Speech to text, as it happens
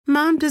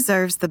Mom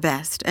deserves the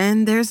best,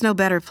 and there's no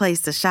better place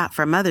to shop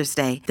for Mother's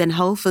Day than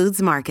Whole Foods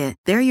Market.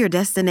 They're your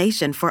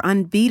destination for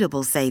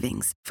unbeatable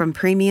savings, from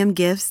premium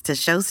gifts to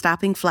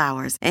show-stopping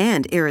flowers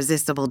and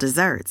irresistible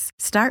desserts.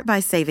 Start by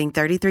saving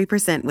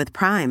 33% with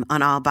Prime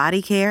on all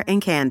body care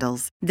and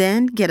candles.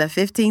 Then get a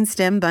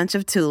 15-stem bunch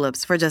of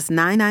tulips for just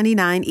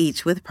 $9.99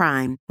 each with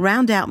Prime.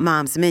 Round out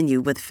Mom's menu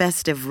with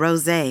festive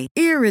rosé,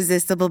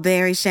 irresistible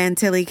berry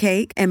chantilly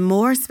cake, and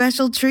more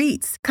special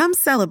treats. Come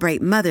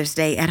celebrate Mother's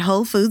Day at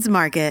Whole Foods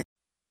Market.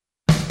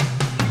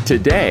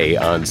 Today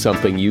on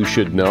Something You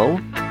Should Know,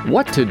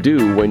 what to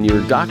do when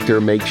your doctor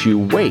makes you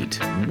wait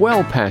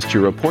well past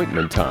your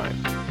appointment time.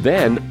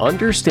 Then,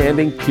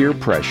 understanding peer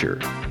pressure.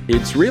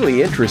 It's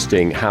really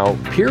interesting how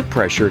peer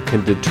pressure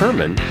can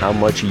determine how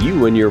much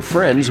you and your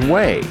friends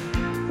weigh.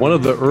 One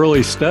of the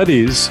early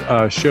studies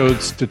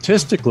showed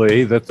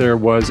statistically that there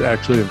was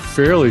actually a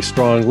fairly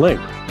strong link,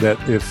 that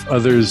if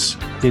others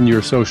in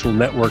your social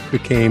network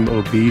became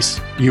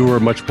obese, you were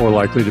much more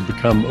likely to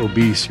become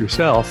obese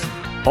yourself.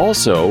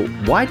 Also,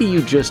 why do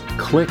you just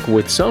click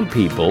with some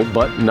people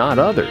but not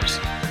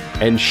others?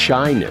 And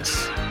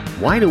shyness.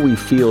 Why do we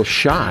feel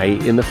shy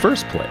in the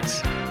first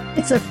place?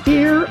 It's a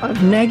fear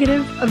of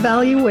negative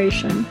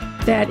evaluation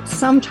that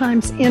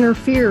sometimes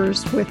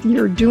interferes with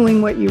your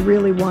doing what you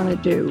really want to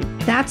do.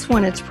 That's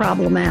when it's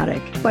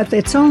problematic. But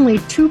it's only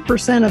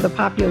 2% of the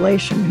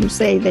population who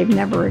say they've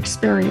never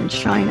experienced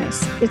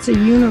shyness. It's a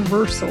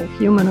universal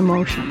human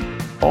emotion.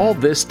 All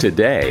this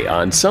today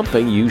on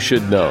Something You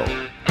Should Know.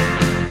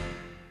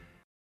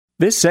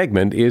 This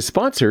segment is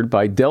sponsored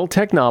by Dell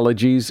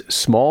Technologies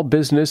Small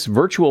Business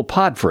Virtual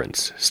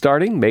Podference,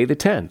 starting May the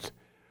 10th.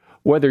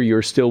 Whether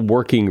you're still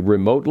working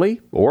remotely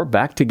or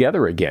back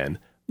together again,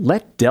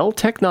 let Dell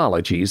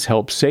Technologies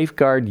help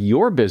safeguard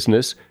your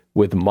business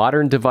with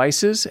modern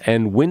devices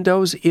and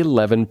Windows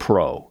 11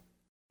 Pro.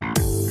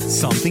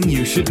 Something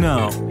you should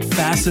know.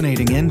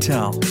 Fascinating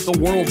intel, the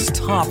world's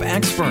top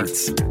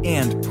experts,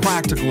 and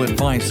practical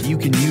advice you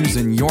can use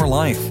in your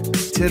life.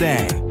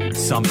 Today,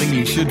 Something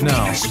You Should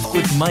Know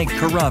with Mike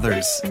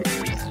Carruthers.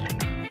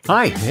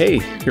 Hi, hey,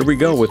 here we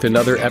go with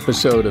another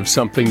episode of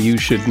Something You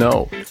Should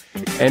Know.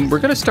 And we're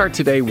going to start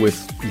today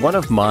with one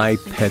of my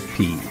pet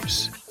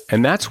peeves.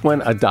 And that's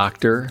when a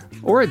doctor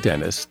or a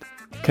dentist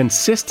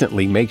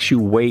consistently makes you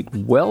wait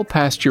well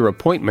past your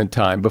appointment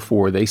time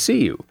before they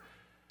see you.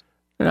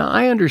 Now,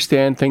 I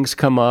understand things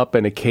come up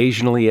and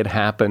occasionally it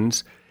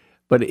happens,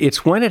 but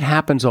it's when it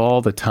happens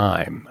all the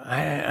time.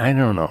 I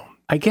don't know.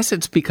 I guess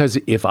it's because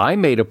if I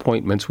made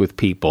appointments with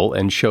people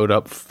and showed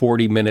up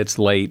 40 minutes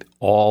late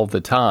all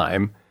the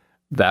time,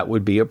 that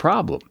would be a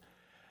problem.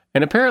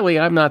 And apparently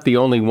I'm not the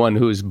only one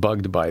who is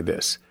bugged by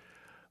this.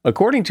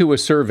 According to a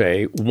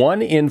survey,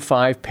 1 in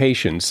 5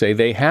 patients say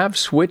they have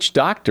switched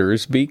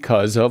doctors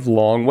because of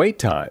long wait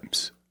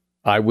times.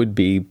 I would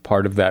be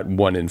part of that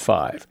 1 in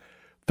 5.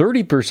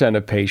 30%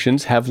 of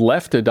patients have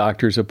left a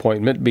doctor's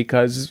appointment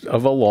because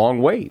of a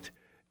long wait.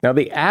 Now,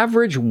 the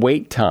average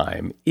wait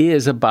time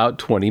is about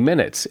 20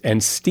 minutes,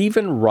 and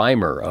Stephen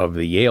Reimer of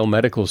the Yale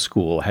Medical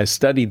School has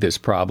studied this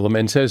problem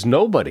and says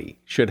nobody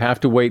should have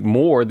to wait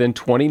more than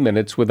 20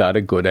 minutes without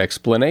a good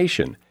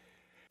explanation.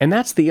 And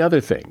that's the other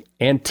thing.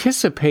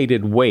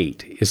 Anticipated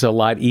wait is a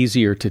lot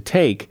easier to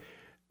take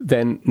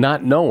than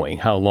not knowing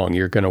how long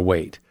you're going to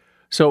wait.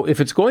 So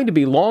if it's going to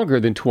be longer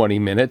than 20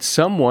 minutes,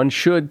 someone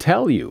should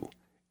tell you.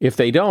 If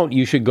they don't,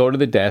 you should go to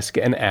the desk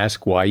and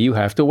ask why you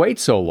have to wait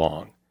so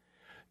long.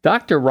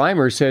 Dr.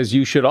 Reimer says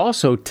you should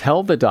also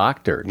tell the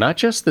doctor, not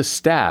just the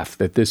staff,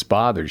 that this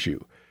bothers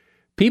you.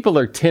 People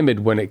are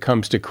timid when it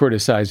comes to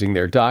criticizing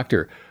their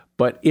doctor,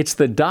 but it's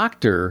the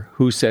doctor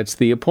who sets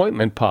the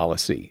appointment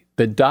policy.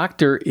 The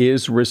doctor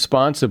is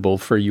responsible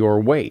for your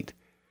wait.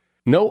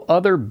 No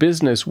other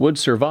business would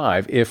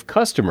survive if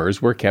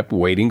customers were kept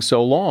waiting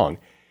so long.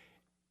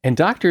 And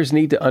doctors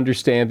need to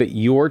understand that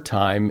your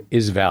time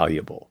is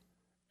valuable.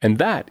 And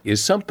that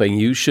is something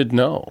you should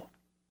know.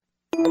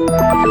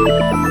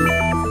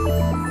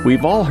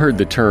 We've all heard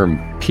the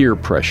term peer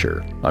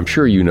pressure. I'm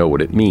sure you know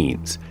what it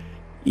means.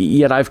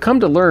 Yet I've come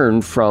to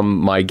learn from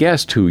my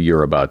guest who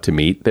you're about to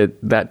meet that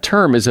that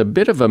term is a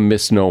bit of a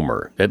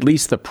misnomer, at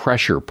least the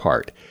pressure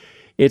part.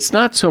 It's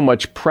not so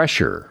much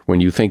pressure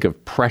when you think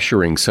of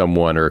pressuring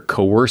someone or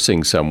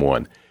coercing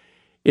someone.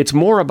 It's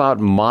more about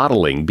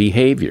modeling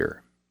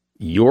behavior.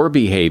 Your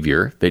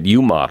behavior that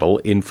you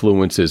model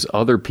influences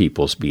other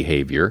people's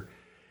behavior,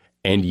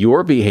 and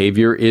your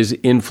behavior is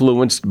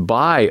influenced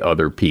by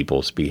other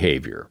people's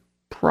behavior,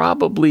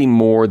 probably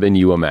more than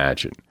you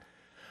imagine.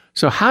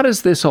 So how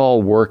does this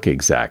all work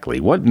exactly?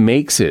 What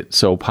makes it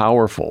so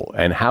powerful,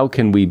 and how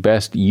can we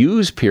best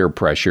use peer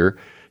pressure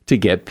to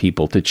get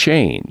people to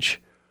change?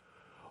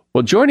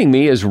 Well, joining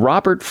me is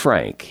Robert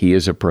Frank. He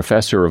is a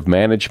professor of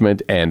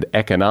management and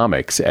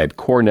economics at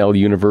Cornell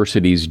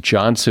University's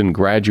Johnson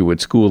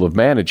Graduate School of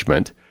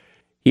Management.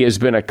 He has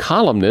been a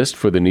columnist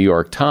for the New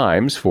York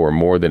Times for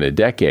more than a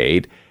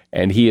decade,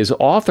 and he is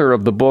author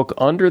of the book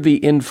Under the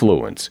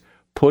Influence,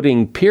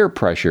 Putting Peer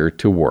Pressure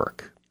to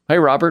Work. Hi,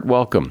 Robert.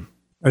 Welcome.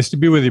 Nice to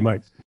be with you,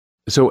 Mike.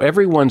 So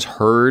everyone's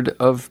heard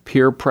of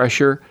peer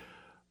pressure,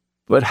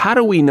 but how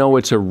do we know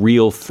it's a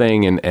real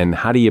thing, and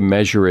how do you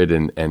measure it,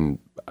 and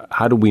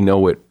how do we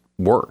know it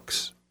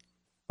works?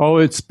 Oh,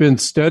 it's been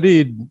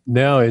studied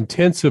now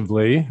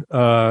intensively.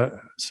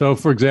 So,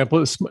 for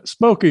example,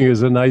 smoking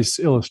is a nice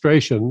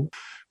illustration.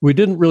 We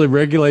didn't really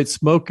regulate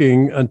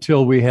smoking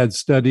until we had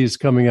studies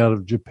coming out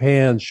of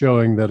Japan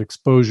showing that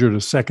exposure to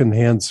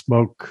secondhand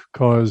smoke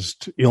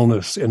caused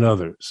illness in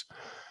others.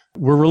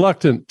 We're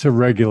reluctant to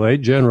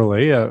regulate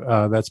generally.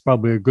 That's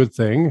probably a good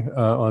thing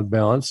on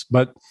balance.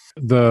 But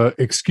the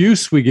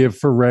excuse we give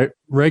for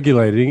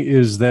regulating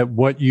is that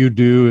what you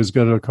do is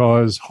going to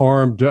cause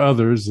harm to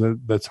others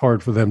that's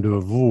hard for them to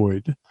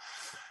avoid.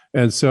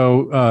 And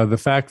so the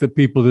fact that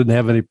people didn't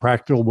have any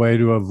practical way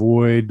to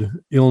avoid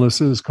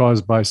illnesses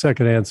caused by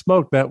secondhand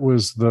smoke, that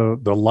was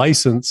the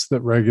license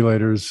that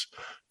regulators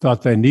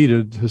thought they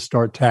needed to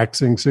start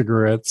taxing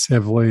cigarettes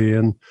heavily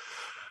and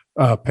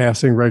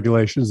passing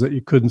regulations that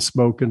you couldn't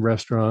smoke in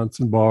restaurants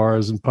and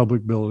bars and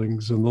public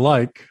buildings and the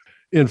like.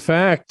 In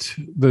fact,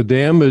 the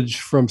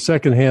damage from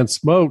secondhand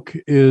smoke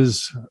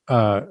is,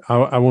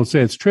 I won't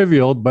say it's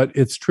trivial, but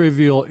it's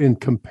trivial in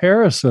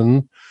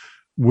comparison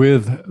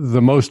with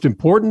the most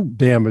important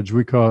damage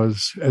we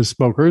cause as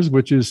smokers,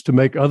 which is to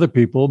make other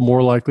people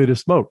more likely to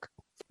smoke.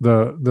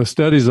 The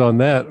studies on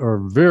that are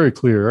very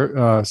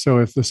clear. So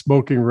if the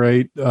smoking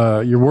rate,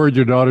 you're worried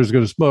your daughter's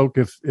going to smoke,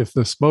 if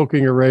the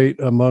smoking rate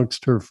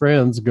amongst her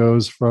friends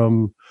goes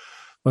from,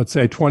 let's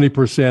say,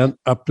 20%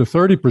 up to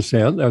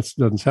 30%, that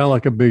doesn't sound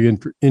like a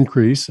big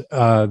increase.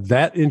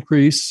 That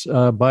increase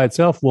by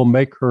itself will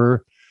make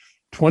her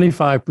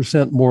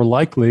 25% more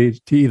likely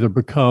to either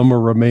become or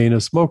remain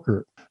a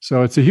smoker.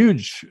 So it's a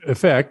huge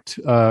effect.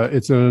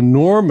 It's an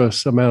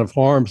enormous amount of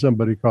harm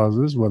somebody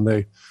causes when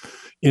they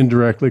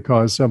indirectly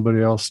cause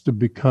somebody else to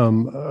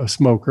become a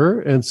smoker.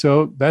 And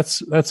so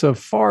that's a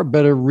far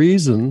better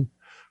reason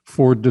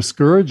for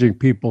discouraging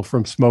people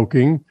from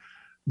smoking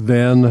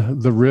than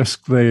the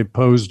risk they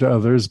pose to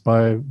others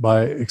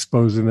by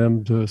exposing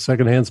them to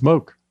secondhand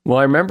smoke. Well,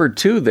 I remember,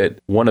 too, that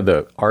one of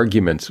the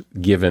arguments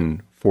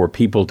given for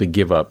people to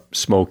give up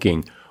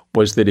smoking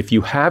was that if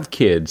you have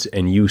kids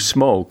and you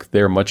smoke,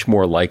 they're much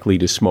more likely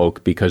to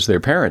smoke because their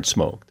parents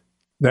smoked.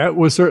 That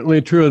was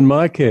certainly true in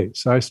my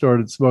case. I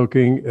started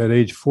smoking at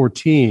age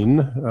 14.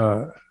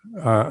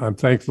 I'm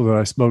thankful that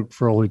I smoked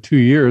for only 2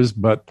 years,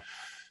 but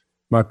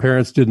my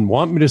parents didn't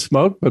want me to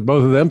smoke, but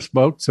both of them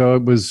smoked. So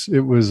it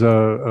was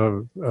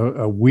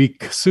a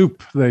weak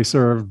soup they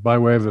served by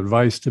way of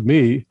advice to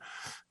me.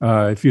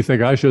 If you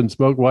think I shouldn't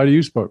smoke, why do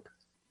you smoke?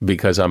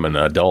 Because I'm an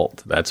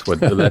adult. That's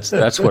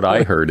what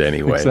I heard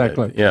anyway.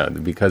 Exactly. Yeah,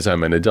 because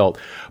I'm an adult.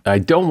 I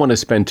don't want to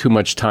spend too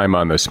much time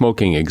on the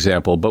smoking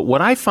example, but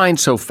what I find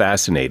so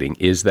fascinating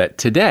is that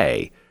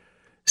today,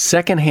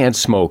 secondhand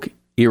smoke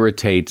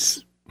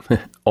irritates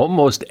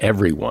almost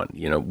everyone.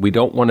 You know, we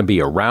don't want to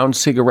be around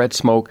cigarette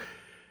smoke.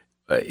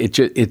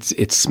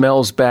 It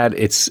smells bad.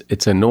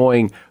 It's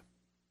annoying,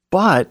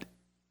 but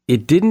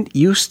it didn't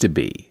used to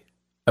be.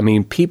 I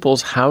mean,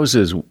 people's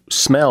houses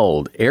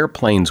smelled.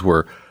 Airplanes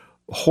were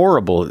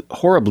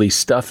horribly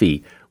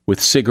stuffy with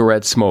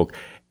cigarette smoke,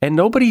 and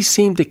nobody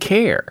seemed to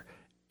care.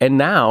 And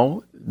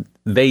now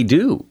they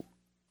do.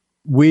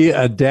 We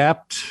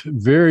adapt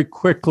very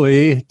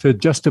quickly to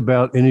just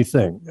about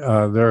anything.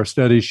 There are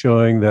studies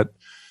showing that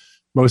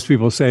most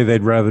people say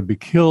they'd rather be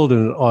killed in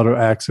an auto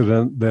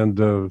accident than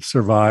to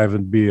survive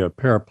and be a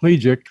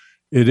paraplegic.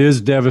 It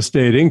is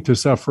devastating to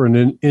suffer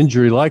an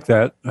injury like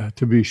that,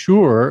 to be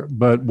sure.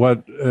 But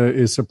what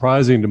is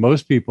surprising to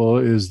most people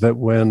is that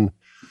when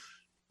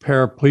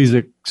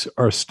paraplegics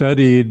are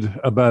studied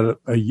about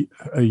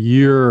a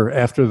year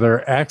after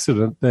their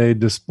accident, they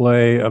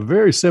display a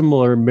very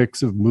similar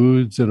mix of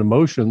moods and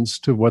emotions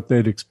to what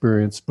they'd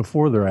experienced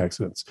before their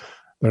accidents.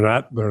 They're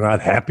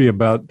not happy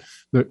about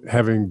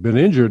having been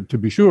injured, to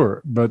be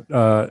sure, but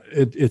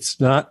it's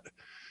not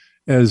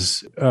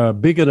as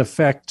big an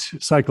effect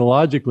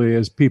psychologically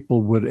as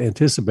people would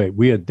anticipate.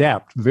 We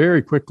adapt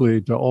very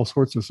quickly to all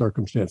sorts of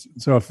circumstances.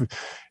 So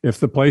if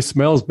the place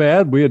smells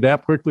bad, we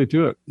adapt quickly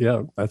to it.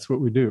 Yeah, that's what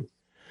we do.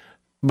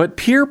 But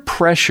peer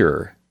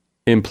pressure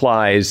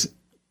implies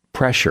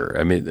pressure.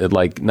 I mean,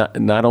 like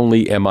not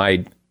only am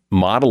I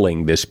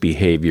modeling this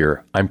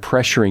behavior, I'm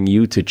pressuring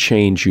you to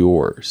change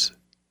yours.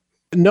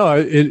 No,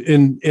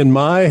 in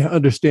my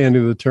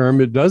understanding of the term,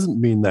 it doesn't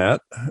mean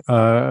that.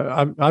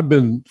 I've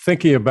been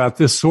thinking about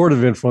this sort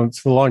of influence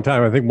for a long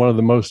time. I think one of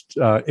the most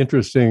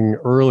interesting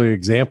early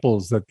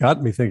examples that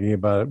got me thinking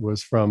about it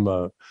was from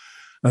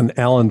an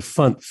Alan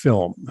Funt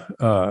film.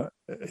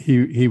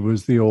 He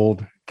was the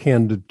old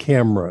candid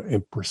camera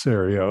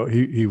impresario.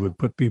 He would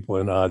put people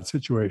in odd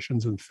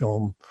situations and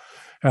film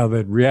how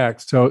they'd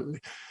react. So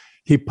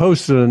he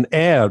posted an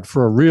ad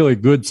for a really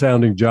good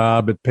sounding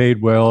job. It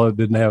paid well. It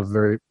didn't have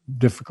very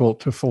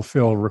difficult to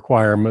fulfill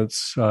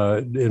requirements.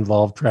 It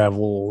involved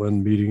travel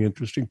and meeting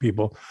interesting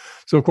people.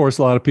 So, of course,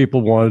 a lot of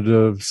people wanted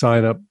to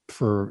sign up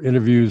for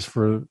interviews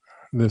for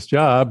this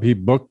job. He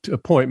booked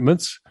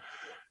appointments.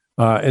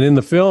 And in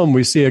the film,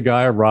 we see a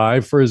guy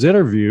arrive for his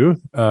interview.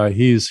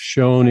 He's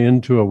shown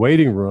into a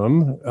waiting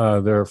room.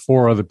 There are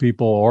 4 other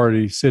people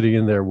already sitting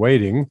in there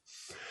waiting.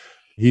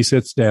 He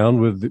sits down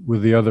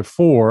with the other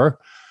 4.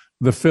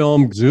 The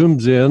film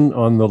zooms in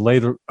on the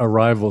late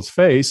arrival's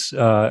face,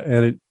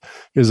 and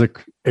his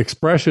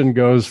expression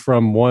goes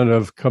from one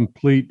of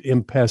complete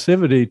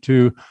impassivity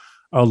to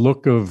a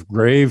look of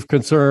grave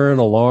concern,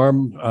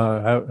 alarm.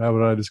 How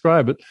would I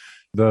describe it?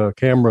 The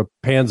camera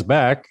pans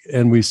back,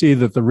 and we see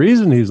that the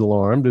reason he's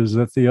alarmed is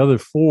that the other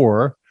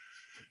 4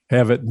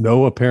 have, at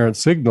no apparent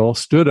signal,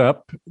 stood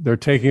up. They're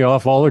taking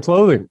off all their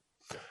clothing.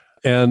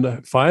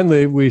 And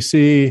finally, we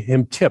see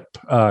him tip.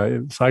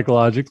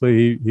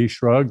 Psychologically, he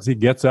shrugs, he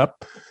gets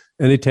up,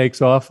 and he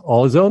takes off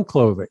all his own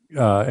clothing.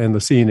 And the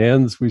scene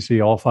ends. We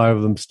see all 5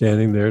 of them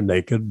standing there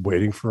naked,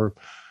 waiting for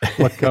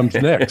what comes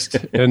next.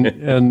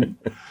 And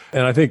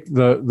I think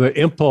the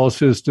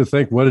impulse is to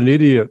think, what an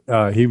idiot.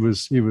 He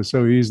was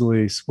so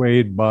easily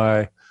swayed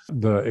by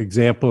the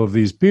example of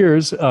these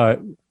peers.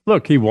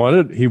 Look, he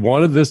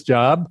wanted this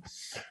job.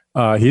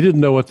 He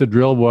didn't know what the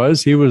drill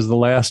was. He was the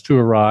last to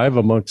arrive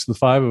amongst the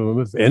 5 of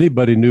them. If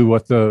anybody knew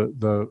what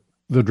the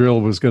drill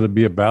was going to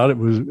be about, it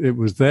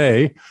was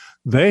they.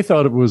 They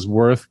thought it was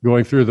worth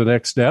going through the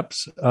next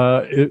steps.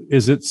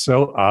 Is it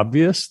so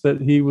obvious that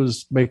he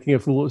was making a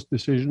foolish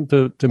decision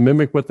to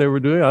mimic what they were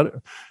doing?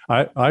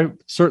 I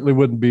certainly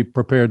wouldn't be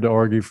prepared to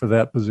argue for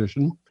that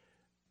position.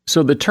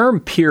 So the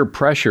term peer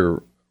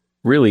pressure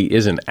really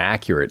isn't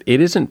accurate.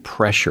 It isn't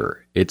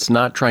pressure. It's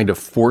not trying to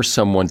force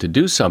someone to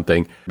do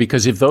something,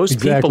 because if those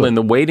people in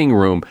the waiting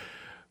room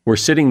were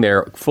sitting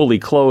there fully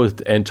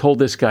clothed and told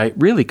this guy,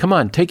 really, come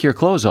on, take your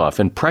clothes off,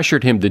 and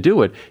pressured him to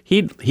do it,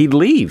 he'd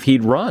leave,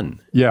 he'd run.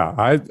 Yeah,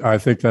 I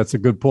think that's a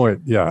good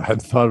point. Yeah, I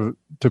hadn't thought of it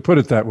to put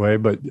it that way,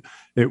 but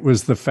it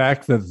was the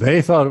fact that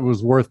they thought it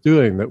was worth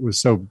doing that was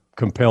so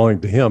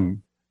compelling to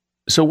him.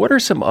 So what are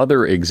some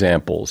other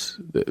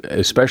examples,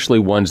 especially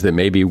ones that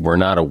maybe we're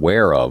not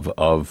aware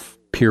of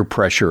peer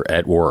pressure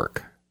at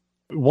work?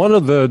 One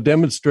of the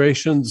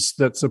demonstrations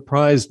that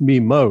surprised me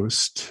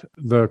most,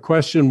 the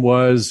question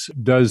was,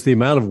 does the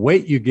amount of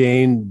weight you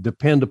gain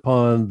depend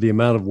upon the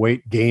amount of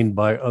weight gained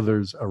by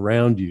others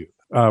around you?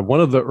 One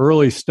of the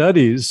early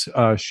studies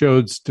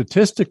showed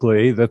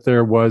statistically that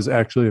there was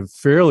actually a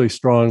fairly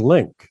strong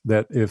link,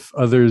 that if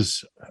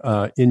others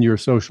in your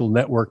social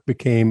network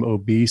became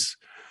obese,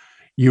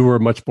 you were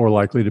much more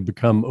likely to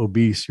become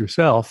obese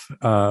yourself.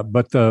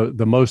 But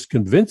the most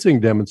convincing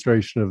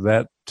demonstration of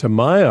that, to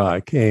my eye,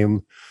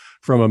 came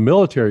from a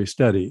military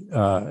study.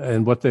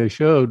 And what they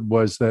showed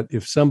was that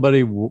if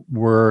somebody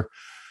were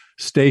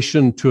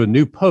stationed to a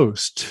new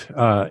post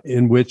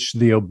in which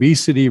the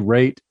obesity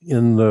rate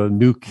in the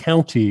new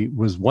county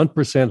was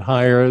 1%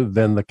 higher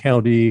than the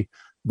county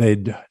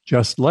they'd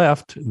just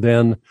left,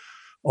 then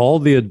all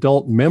the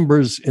adult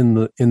members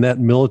in that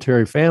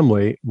military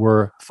family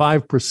were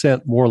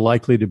 5% more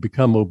likely to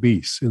become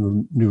obese in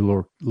the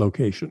new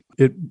location.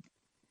 It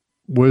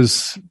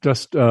was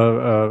just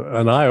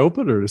an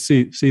eye-opener to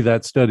see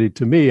that study.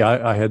 To me,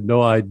 I had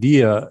no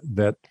idea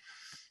that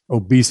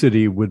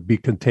obesity would be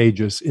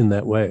contagious in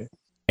that way.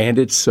 And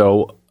it's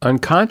so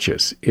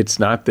unconscious. It's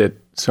not that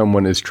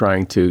someone is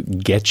trying to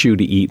get you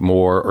to eat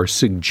more or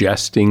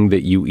suggesting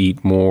that you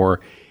eat more.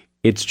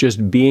 It's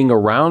just being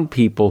around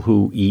people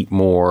who eat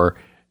more,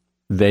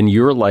 then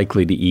you're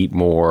likely to eat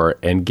more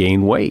and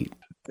gain weight.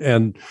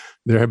 And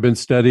there have been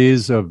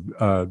studies of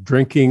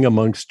drinking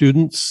among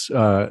students.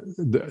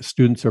 The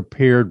students are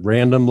paired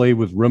randomly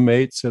with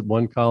roommates at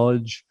one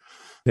college.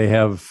 They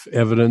have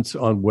evidence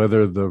on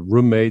whether the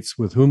roommates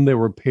with whom they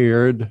were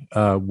paired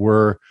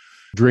were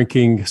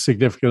drinking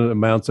significant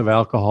amounts of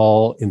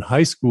alcohol in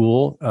high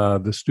school.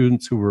 The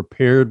students who were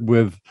paired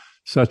with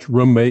such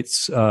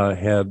roommates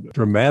had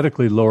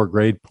dramatically lower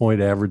grade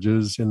point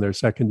averages in their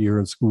second year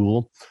in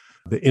school.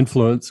 The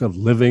influence of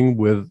living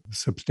with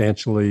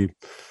substantially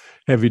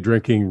heavy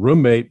drinking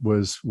roommate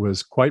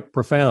was quite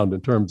profound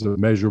in terms of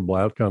measurable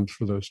outcomes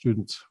for those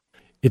students.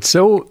 It's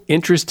so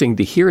interesting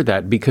to hear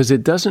that, because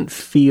it doesn't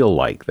feel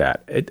like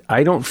that.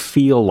 I don't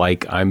feel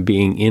like I'm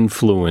being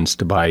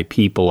influenced by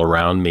people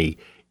around me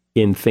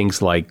in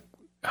things like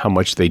how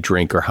much they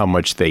drink or how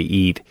much they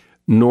eat,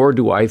 nor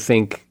do I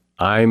think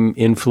I'm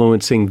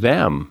influencing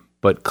them.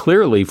 But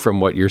clearly, from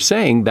what you're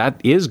saying, that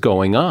is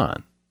going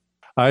on.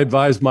 I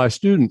advise my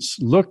students,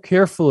 look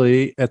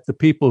carefully at the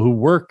people who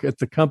work at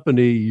the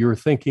company you're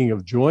thinking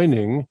of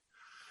joining,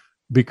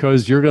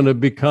 because you're going to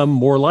become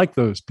more like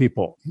those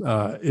people.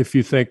 If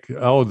you think,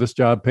 oh, this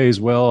job pays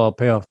well, I'll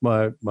pay off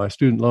my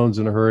student loans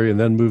in a hurry and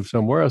then move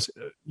somewhere else.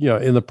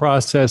 In the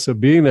process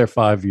of being there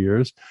 5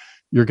 years,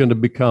 you're going to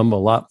become a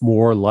lot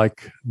more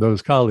like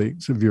those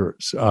colleagues of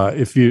yours.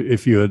 If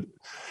you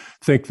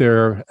think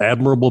they're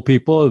admirable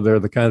people, they're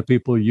the kind of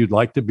people you'd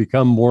like to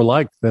become more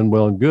like, then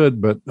well and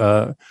good.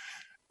 But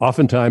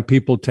oftentimes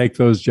people take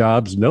those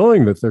jobs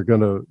knowing that they're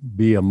going to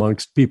be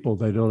amongst people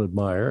they don't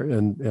admire.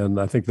 And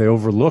I think they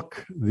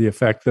overlook the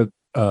effect that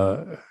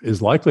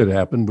is likely to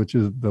happen, which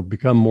is they'll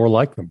become more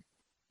like them.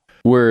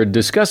 We're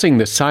discussing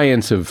the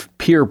science of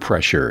peer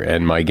pressure,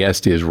 and my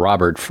guest is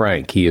Robert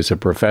Frank. He is a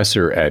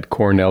professor at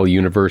Cornell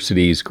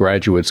University's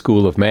Graduate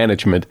School of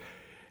Management,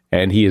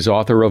 and he is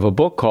author of a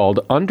book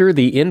called Under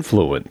the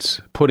Influence: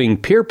 Putting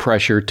Peer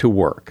Pressure to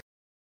Work.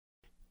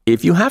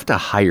 If you have to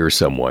hire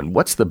someone,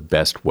 what's the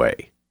best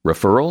way?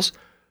 Referrals?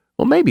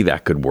 Well, maybe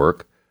that could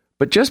work.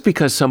 But just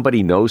because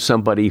somebody knows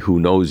somebody who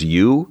knows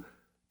you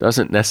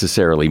doesn't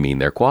necessarily mean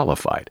they're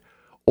qualified.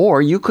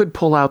 Or you could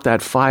pull out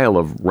that file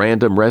of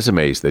random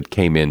resumes that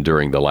came in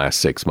during the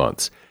last 6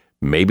 months.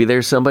 Maybe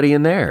there's somebody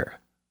in there.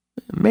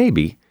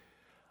 Maybe.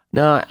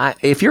 Now,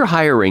 if you're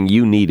hiring,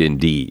 you need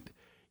Indeed.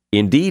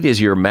 Indeed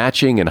is your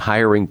matching and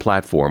hiring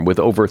platform with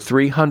over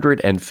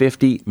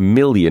 350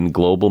 million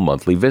global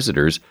monthly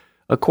visitors,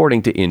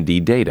 according to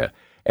Indeed data,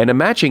 and a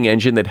matching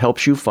engine that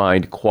helps you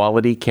find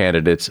quality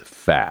candidates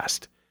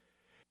fast.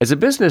 As a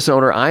business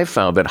owner, I've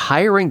found that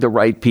hiring the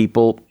right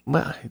people,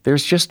 well,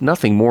 there's just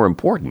nothing more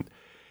important.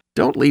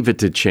 Don't leave it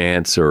to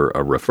chance or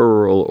a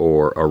referral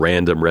or a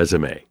random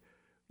resume.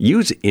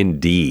 Use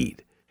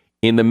Indeed.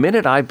 In the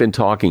minute I've been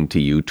talking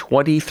to you,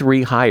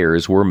 23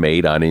 hires were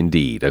made on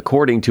Indeed,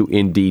 according to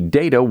Indeed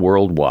data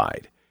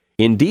worldwide.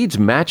 Indeed's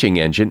matching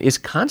engine is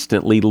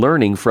constantly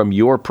learning from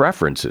your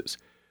preferences.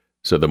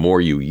 So the more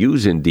you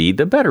use Indeed,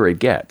 the better it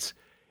gets.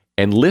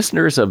 And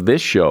listeners of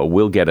this show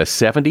will get a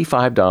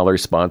 $75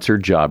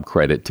 sponsored job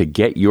credit to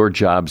get your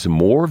jobs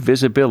more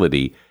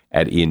visibility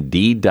at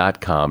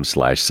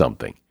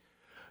Indeed.com/something.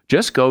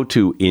 Just go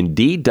to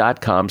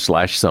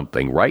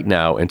Indeed.com/something right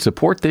now and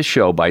support this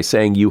show by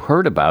saying you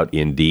heard about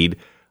Indeed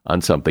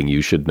on Something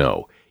You Should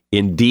Know.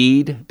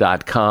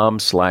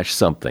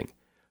 Indeed.com/something.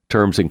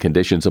 Terms and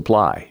conditions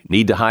apply.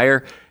 Need to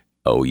hire?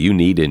 Oh, you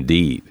need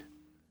Indeed.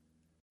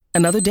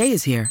 Another day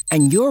is here,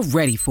 and you're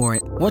ready for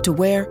it. What to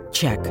wear?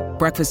 Check.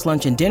 Breakfast,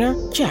 lunch, and dinner?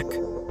 Check.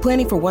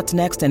 Planning for what's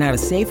next and how to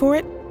save for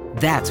it?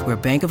 That's where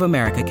Bank of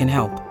America can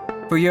help.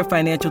 For your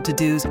financial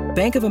to-dos,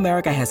 Bank of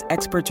America has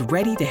experts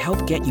ready to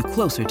help get you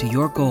closer to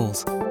your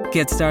goals.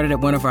 Get started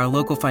at one of our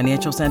local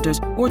financial centers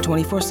or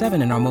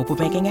 24/7 in our mobile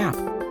banking app.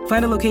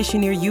 Find a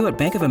location near you at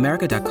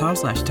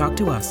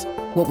bankofamerica.com/talktous.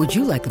 What would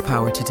you like the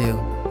power to do?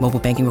 Mobile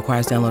banking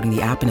requires downloading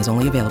the app and is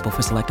only available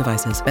for select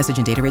devices. Message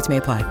and data rates may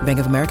apply. Bank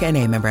of America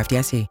N.A., member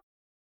FDIC.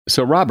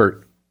 So,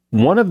 Robert,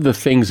 one of the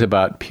things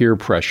about peer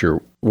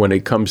pressure when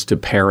it comes to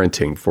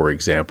parenting, for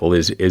example,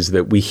 is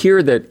that we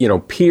hear that,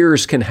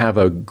 peers can have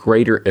a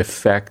greater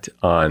effect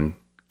on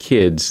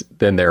kids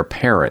than their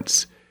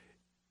parents.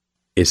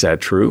 Is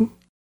that true?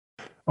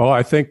 Oh,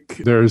 I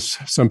think there's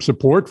some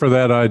support for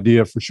that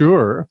idea for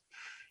sure.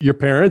 Your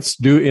parents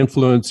do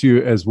influence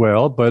you as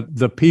well, but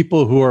the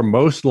people who are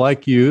most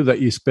like you,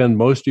 that you spend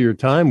most of your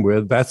time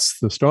with, that's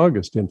the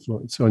strongest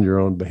influence on your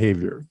own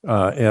behavior.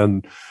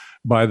 And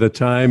by the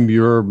time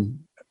you're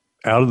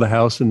out of the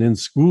house and in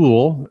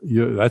school,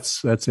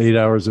 that's 8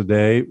 hours a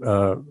day,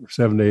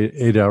 7 to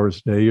 8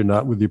 hours a day. You're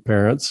not with your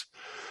parents.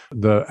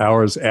 The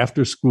hours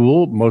after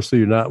school, mostly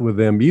you're not with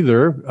them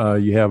either.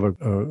 You have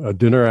a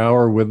dinner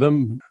hour with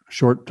them,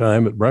 short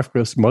time at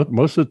breakfast.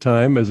 Most of the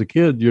time, as a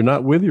kid, you're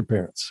not with your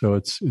parents. So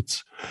it's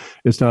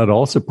not at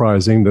all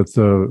surprising that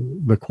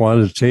the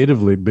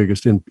quantitatively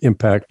biggest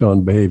impact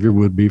on behavior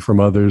would be from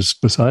others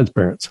besides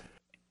parents.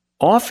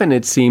 Often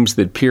it seems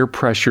that peer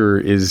pressure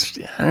is,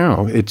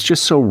 it's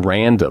just so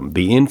random.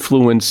 The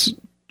influence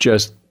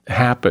just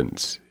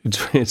happens.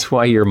 It's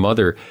why your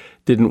mother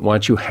didn't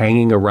want you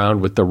hanging around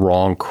with the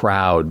wrong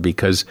crowd,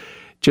 because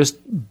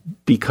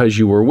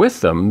you were with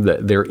them,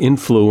 their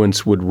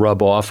influence would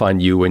rub off on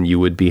you and you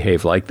would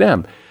behave like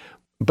them.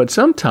 But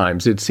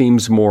sometimes it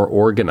seems more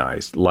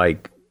organized,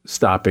 like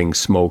stopping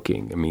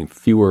smoking. I mean,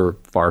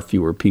 far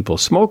fewer people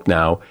smoke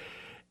now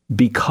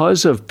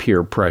because of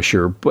peer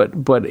pressure,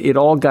 but it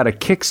all got a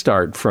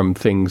kickstart from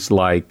things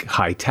like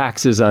high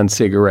taxes on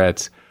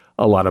cigarettes,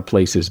 a lot of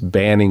places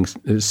banning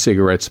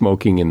cigarette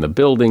smoking in the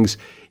buildings.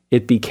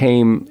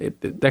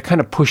 That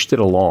kind of pushed it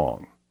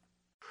along.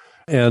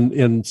 And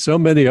in so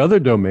many other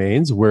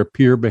domains where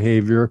peer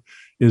behavior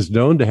is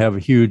known to have a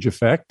huge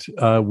effect,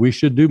 we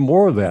should do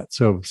more of that.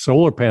 So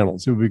solar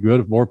panels, it would be good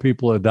if more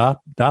people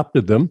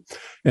adopted them.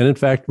 And in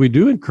fact, we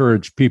do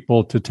encourage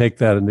people to take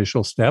that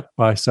initial step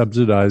by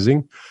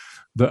subsidizing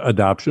the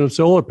adoption of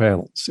solar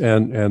panels.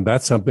 And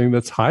that's something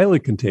that's highly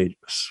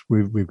contagious.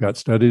 We've got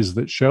studies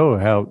that show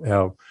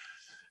how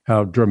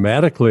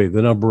dramatically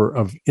the number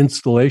of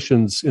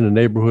installations in a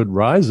neighborhood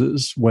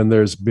rises when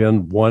there's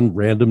been one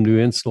random new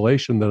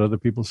installation that other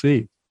people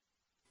see.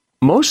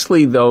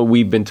 Mostly, though,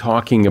 we've been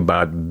talking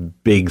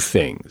about big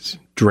things: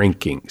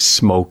 drinking,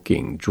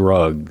 smoking,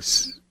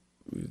 drugs,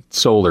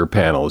 solar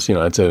panels.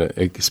 It's an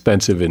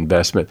expensive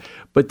investment.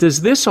 But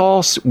does this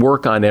all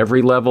work on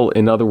every level?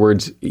 In other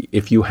words,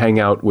 if you hang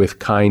out with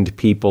kind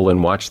people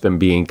and watch them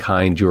being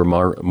kind, you're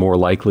more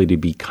likely to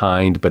be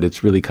kind, but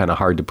it's really kind of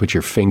hard to put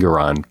your finger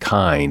on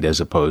kind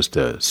as opposed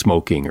to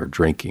smoking or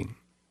drinking.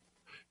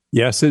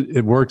 Yes,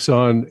 it works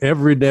on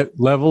every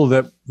level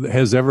that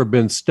has ever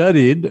been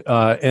studied.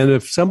 And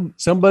if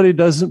somebody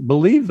doesn't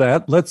believe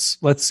that, let's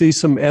see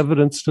some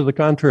evidence to the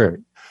contrary.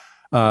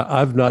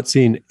 I've not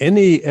seen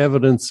any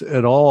evidence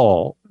at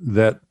all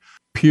that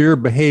peer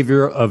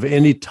behavior of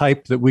any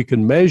type that we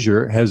can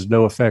measure has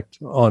no effect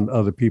on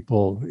other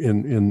people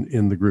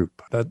in the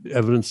group. That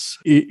evidence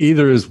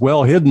either is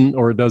well hidden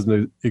or it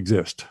doesn't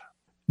exist.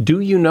 Do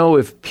you know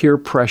if peer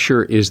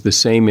pressure is the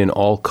same in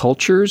all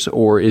cultures,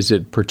 or is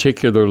it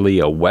particularly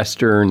a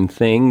Western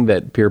thing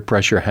that peer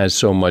pressure has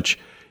so much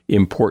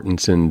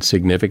importance and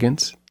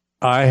significance?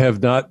 I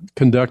have not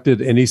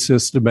conducted any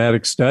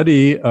systematic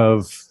study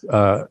of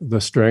the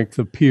strength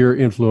of peer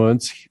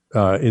influence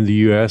in the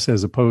U.S.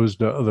 as opposed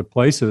to other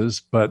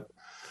places, but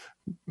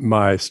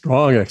my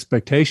strong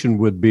expectation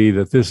would be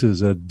that this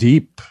is a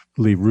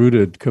deeply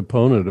rooted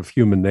component of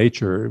human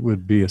nature. It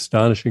would be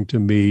astonishing to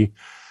me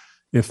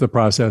if the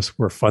process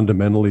were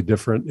fundamentally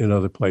different in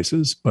other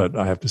places, but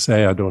I have to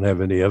say I don't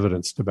have any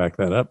evidence to back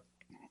that up.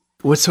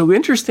 What's so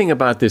interesting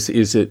about this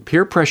is that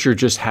peer pressure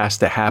just has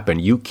to happen.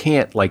 You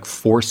can't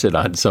force it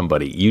on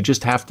somebody. You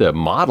just have to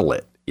model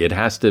it. It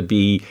has to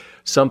be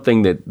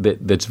something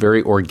that's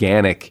very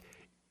organic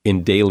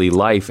in daily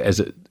life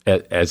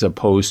as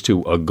opposed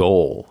to a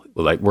goal.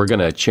 Like we're going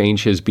to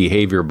change his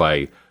behavior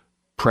by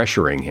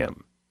pressuring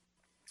him.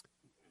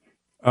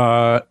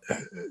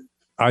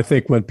 I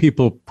think when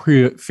people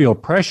feel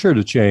pressure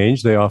to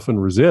change, they often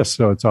resist.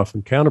 So it's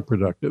often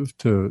counterproductive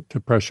to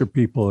pressure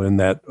people in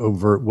that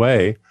overt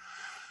way.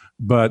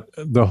 But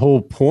the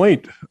whole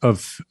point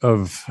of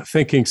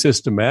thinking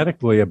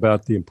systematically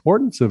about the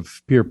importance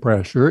of peer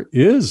pressure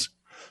is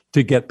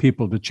to get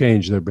people to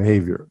change their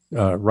behavior.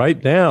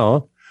 Right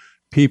now,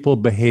 people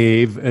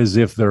behave as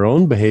if their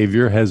own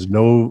behavior has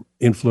no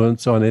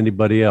influence on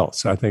anybody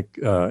else. I think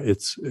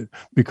it's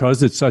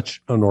because it's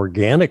such an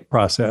organic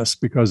process,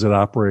 because it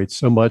operates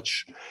so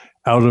much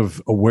out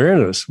of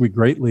awareness, we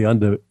greatly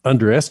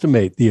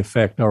underestimate the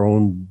effect our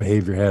own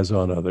behavior has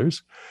on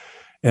others.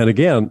 And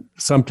again,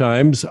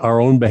 sometimes our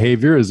own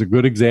behavior is a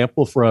good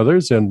example for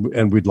others,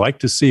 and we'd like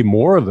to see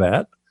more of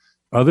that.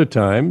 Other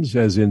times,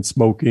 as in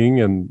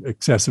smoking and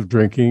excessive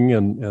drinking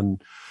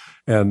and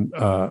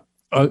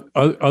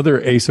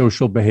other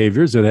asocial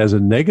behaviors, it has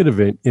a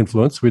negative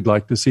influence. We'd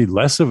like to see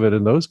less of it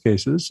in those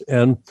cases.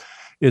 And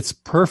it's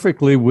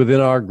perfectly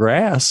within our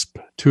grasp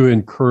to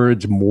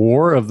encourage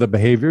more of the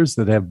behaviors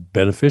that have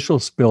beneficial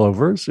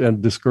spillovers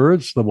and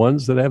discourage the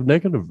ones that have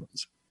negative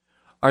ones.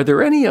 Are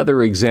there any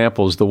other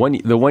examples? The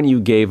one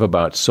you gave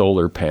about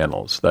solar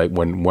panels, like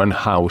when one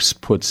house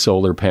puts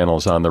solar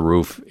panels on the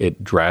roof,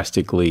 it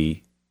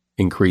drastically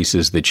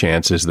increases the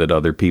chances that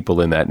other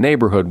people in that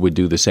neighborhood would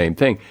do the same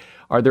thing.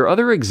 Are there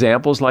other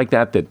examples like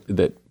that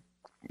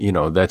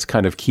that's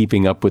kind of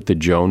keeping up with the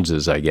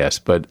Joneses, I guess?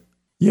 But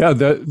yeah,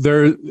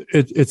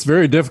 it's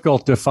very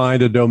difficult to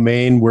find a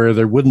domain where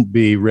there wouldn't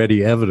be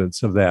ready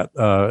evidence of that.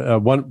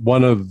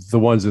 One of the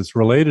ones that's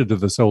related to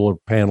the solar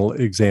panel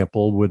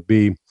example would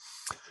be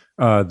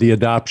the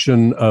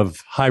adoption of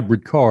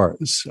hybrid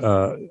cars.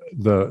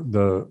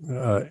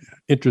 The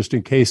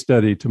interesting case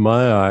study to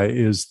my eye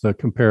is the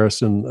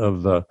comparison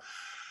of the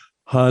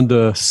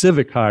Honda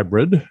Civic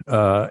hybrid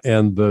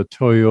and the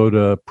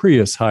Toyota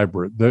Prius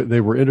hybrid. They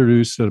were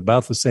introduced at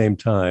about the same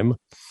time.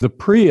 The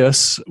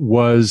Prius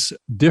was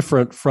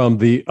different from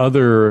the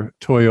other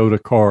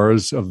Toyota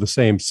cars of the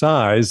same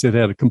size. It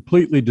had a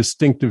completely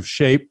distinctive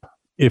shape.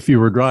 If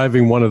you were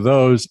driving one of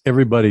those,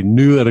 everybody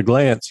knew at a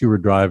glance you were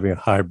driving a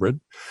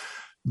hybrid.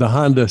 The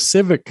Honda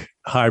Civic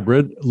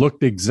hybrid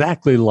looked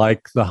exactly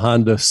like the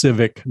Honda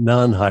Civic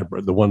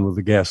non-hybrid, the one with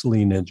the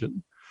gasoline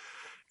engine.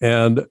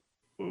 And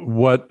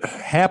what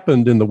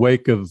happened in the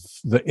wake of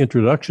the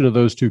introduction of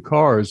those two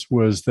cars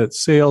was that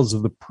sales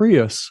of the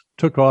Prius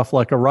took off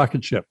like a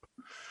rocket ship.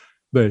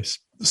 They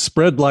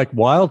spread like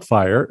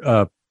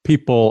wildfire.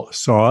 People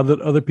saw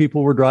that other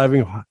people were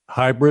driving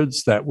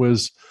hybrids. That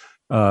was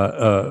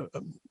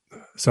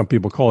some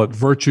people call it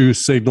virtue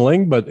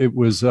signaling, but it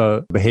was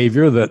a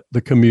behavior that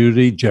the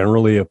community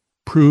generally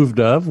approved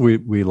of.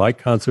 We like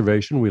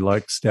conservation. We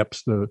like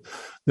steps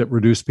that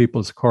reduce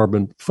people's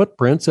carbon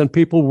footprints, and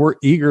people were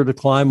eager to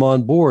climb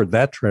on board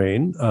that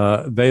train.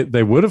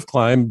 They would have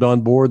climbed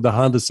on board the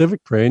Honda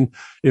Civic train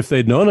if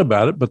they'd known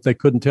about it, but they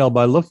couldn't tell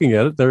by looking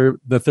at it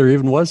that there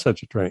even was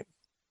such a train.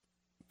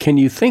 Can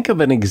you think of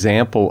an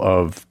example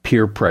of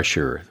peer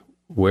pressure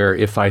where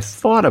if I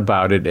thought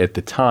about it at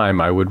the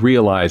time, I would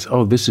realize,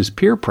 oh, this is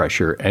peer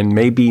pressure, and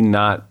maybe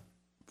not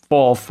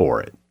fall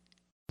for it?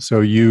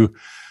 So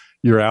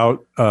you're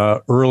out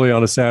early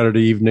on a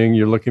Saturday evening.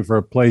 You're looking for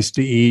a place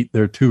to eat.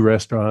 There are two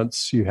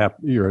restaurants.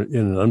 You're in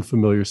an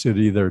unfamiliar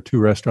city. There are two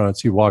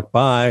restaurants. You walk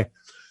by.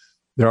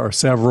 There are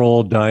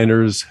several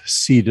diners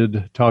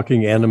seated,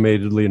 talking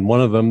animatedly in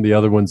one of them. The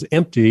other one's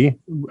empty.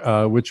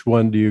 Which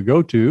one do you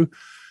go to?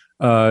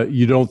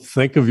 You don't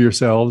think of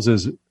yourselves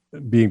as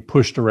being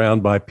pushed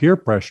around by peer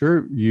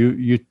pressure.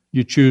 You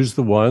choose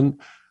the one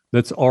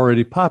that's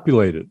already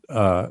populated.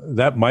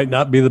 That might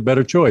not be the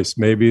better choice.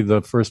 Maybe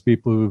the first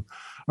people who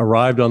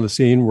arrived on the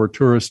scene were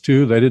tourists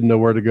too. They didn't know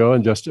where to go,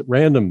 and just at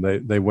random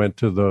they went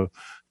to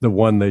the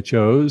one they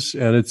chose,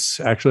 and it's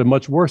actually a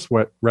much worse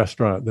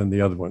restaurant than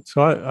the other one.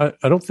 So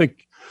I don't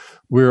think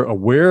We're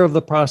aware of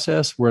the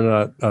process. We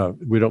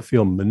don't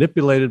feel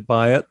manipulated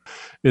by it.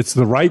 It's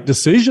the right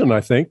decision,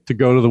 I think, to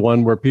go to the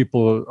one where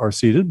people are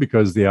seated,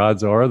 because the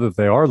odds are that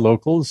they are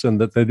locals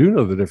and that they do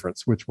know the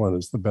difference, which one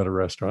is the better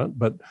restaurant.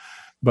 But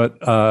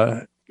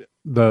the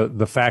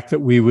fact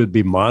that we would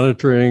be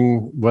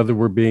monitoring whether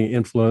we're being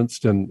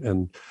influenced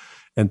and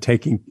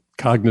taking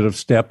cognitive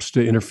steps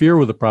to interfere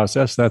with the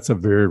process, that's a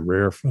very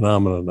rare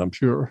phenomenon, I'm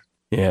sure.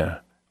 Yeah.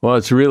 Well,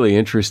 it's really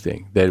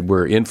interesting that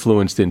we're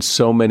influenced in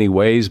so many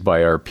ways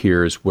by our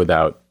peers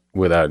without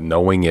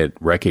knowing it,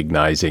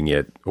 recognizing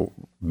it,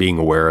 being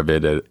aware of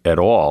it at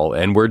all.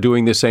 And we're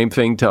doing the same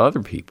thing to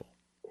other people.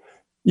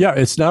 Yeah,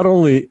 it's not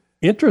only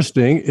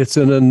interesting, it's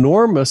an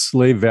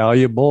enormously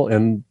valuable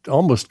and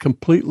almost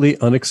completely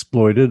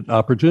unexploited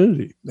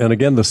opportunity. And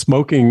again, the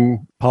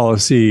smoking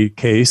policy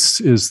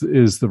case is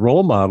the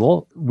role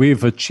model.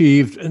 We've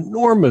achieved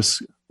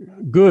enormous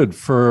good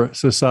for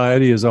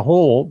society as a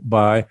whole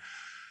by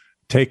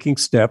taking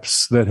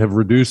steps that have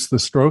reduced the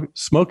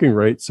smoking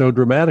rate so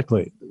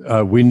dramatically.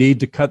 We need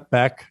to cut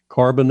back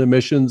carbon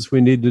emissions. We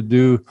need to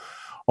do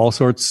all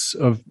sorts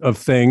of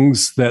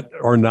things that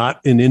are not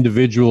in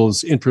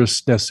individuals'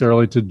 interest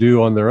necessarily to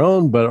do on their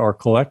own, but are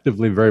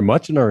collectively very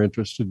much in our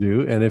interest to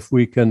do. And if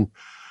we can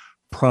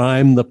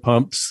prime the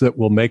pumps that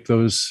will make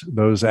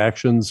those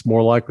actions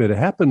more likely to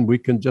happen, we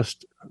can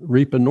just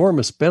reap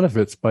enormous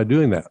benefits by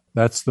doing that.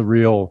 That's the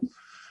real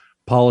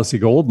policy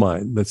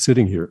goldmine that's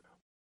sitting here.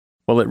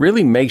 Well, it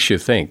really makes you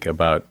think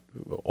about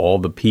all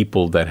the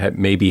people that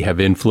maybe have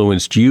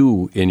influenced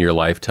you in your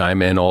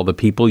lifetime and all the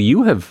people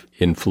you have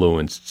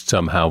influenced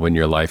somehow in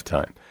your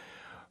lifetime.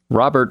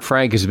 Robert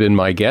Frank has been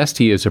my guest.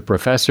 He is a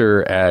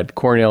professor at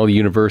Cornell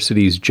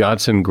University's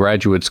Johnson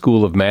Graduate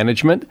School of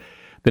Management.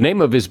 The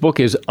name of his book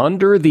is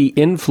Under the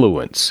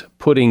Influence: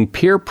 Putting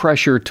Peer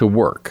Pressure to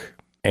Work.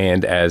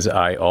 And as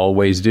I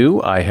always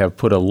do, I have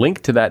put a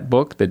link to that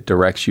book that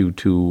directs you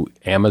to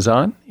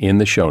Amazon in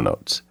the show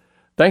notes.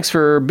 Thanks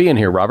for being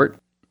here, Robert.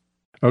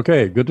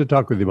 Okay, good to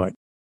talk with you, Mike.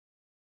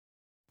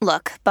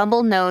 Look,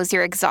 Bumble knows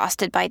you're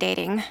exhausted by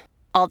dating.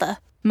 All the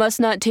must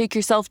not take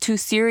yourself too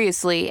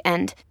seriously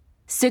and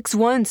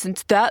 6'1"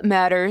 since that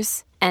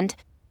matters. And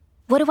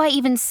what do I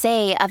even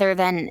say other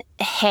than,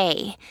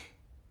 hey?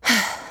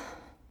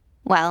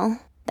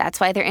 Well, that's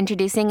why they're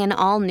introducing an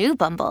all-new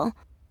Bumble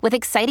with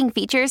exciting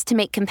features to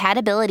make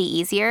compatibility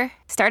easier,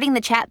 starting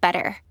the chat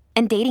better,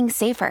 and dating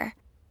safer.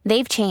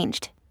 They've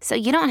changed, so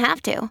you don't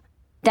have to.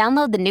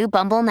 Download the new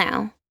Bumble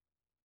now.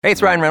 Hey,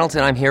 it's Ryan Reynolds,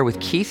 and I'm here with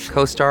Keith,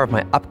 co-star of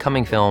my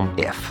upcoming film,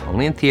 If,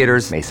 only in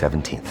theaters May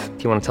 17th.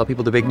 Do you want to tell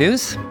people the big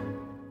news?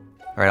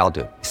 All right, I'll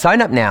do it.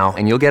 Sign up now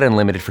and you'll get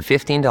unlimited for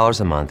 $15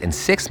 a month and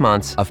 6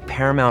 months of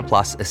Paramount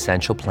Plus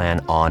Essential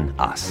Plan on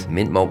us.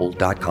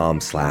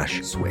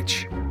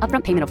 MintMobile.com/switch.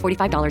 Upfront payment of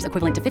 $45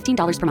 equivalent to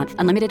 $15 per month.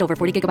 Unlimited over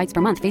 40 gigabytes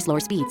per month. Face lower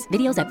speeds.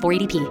 Videos at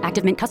 480p.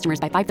 Active Mint customers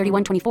by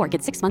 531.24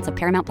 get 6 months of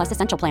Paramount Plus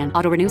Essential Plan.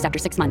 Auto renews after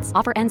 6 months.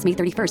 Offer ends May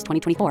 31st,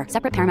 2024.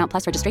 Separate Paramount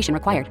Plus registration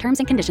required. Terms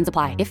and conditions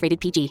apply if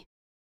rated PG.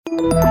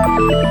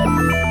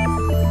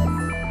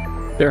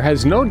 There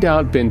has no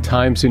doubt been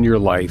times in your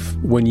life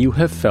when you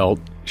have felt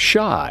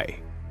shy.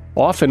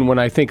 Often when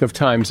I think of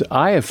times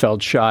I have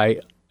felt shy,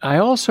 I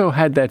also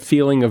had that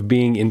feeling of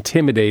being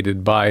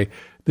intimidated by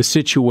the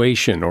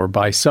situation or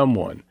by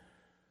someone.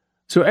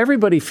 So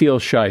everybody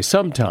feels shy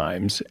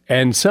sometimes,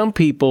 and some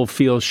people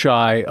feel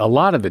shy a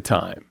lot of the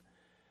time.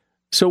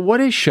 So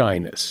what is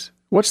shyness?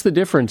 What's the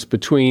difference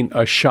between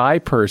a shy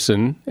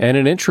person and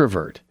an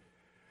introvert?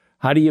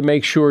 How do you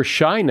make sure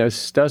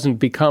shyness doesn't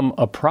become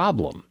a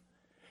problem?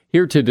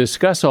 Here to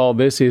discuss all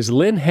this is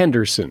Lynn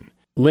Henderson.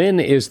 Lynn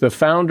is the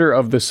founder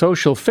of the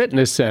Social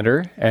Fitness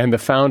Center and the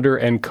founder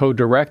and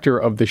co-director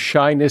of the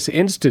Shyness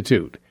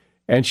Institute.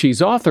 And she's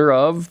author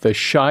of the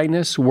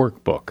Shyness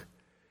Workbook.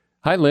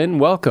 Hi, Lynn.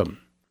 Welcome.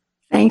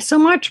 Thanks so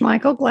much,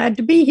 Michael. Glad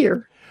to be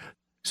here.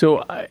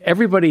 So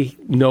everybody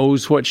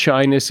knows what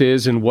shyness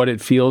is and what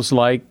it feels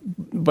like,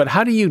 but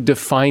how do you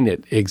define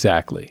it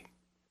exactly?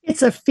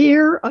 It's a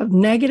fear of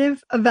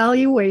negative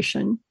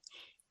evaluation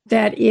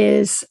that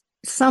is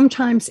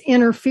sometimes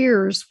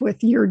interferes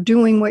with your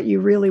doing what you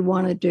really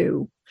want to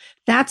do.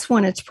 That's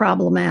when it's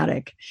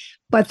problematic.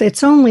 But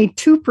it's only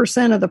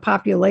 2% of the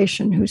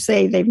population who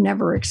say they've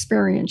never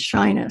experienced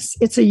shyness.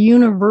 It's a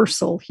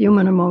universal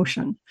human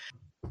emotion.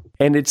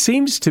 And it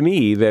seems to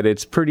me that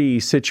it's pretty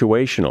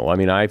situational. I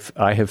mean,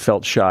 I have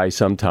felt shy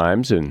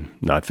sometimes and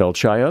not felt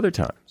shy other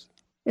times.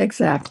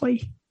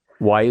 Exactly.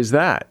 Why is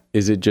that?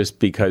 Is it just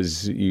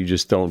because you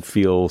just don't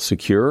feel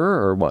secure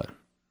or what?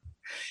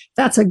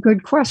 That's a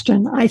good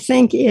question. I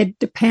think it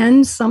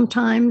depends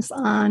sometimes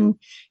on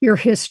your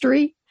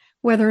history,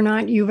 whether or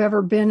not you've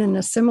ever been in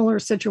a similar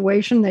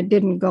situation that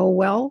didn't go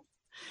well.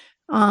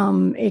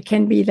 It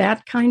can be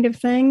that kind of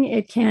thing.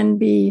 It can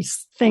be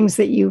things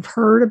that you've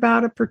heard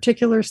about a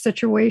particular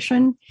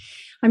situation.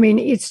 I mean,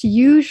 it's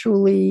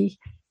usually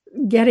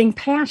getting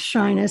past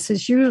shyness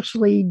is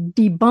usually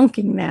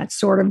debunking that,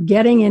 sort of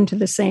getting into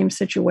the same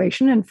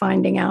situation and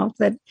finding out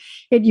that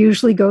it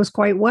usually goes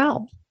quite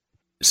well.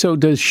 So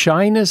does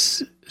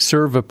shyness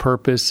serve a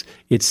purpose?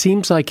 It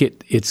seems like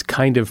it's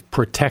kind of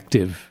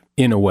protective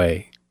in a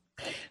way.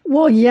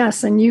 Well,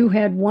 yes, and you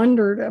had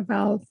wondered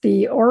about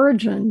the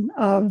origin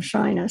of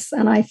shyness,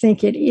 and I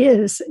think it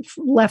is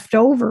left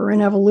over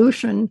in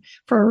evolution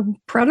for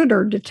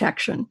predator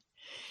detection.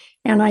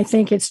 And I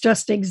think it's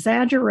just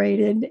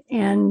exaggerated,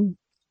 and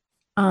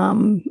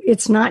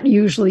it's not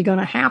usually going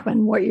to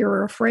happen what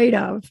you're afraid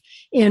of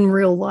in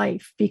real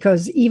life,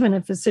 because even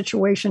if the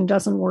situation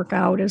doesn't work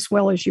out as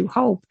well as you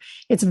hope,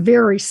 it's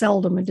very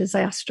seldom a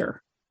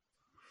disaster.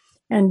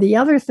 And the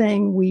other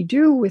thing we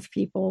do with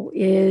people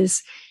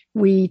is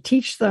we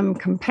teach them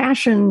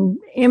compassion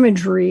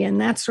imagery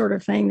and that sort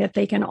of thing that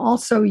they can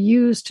also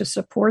use to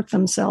support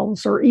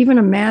themselves, or even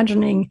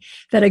imagining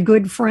that a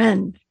good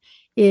friend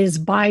is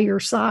by your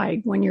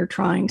side when you're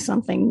trying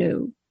something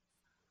new.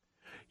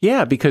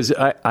 Yeah, because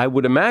I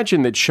would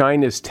imagine that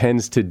shyness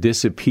tends to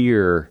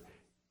disappear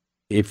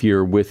if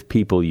you're with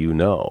people you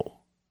know.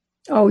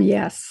 Oh,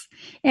 yes.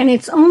 And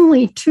it's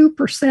only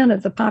 2%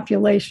 of the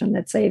population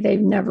that say they've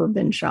never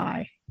been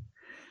shy.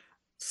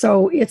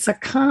 So it is a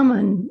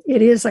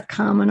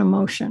common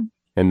emotion.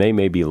 And they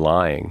may be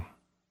lying.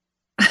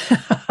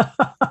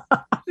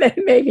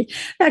 Maybe.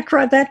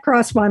 That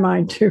crossed my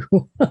mind too.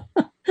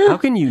 How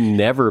can you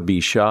never be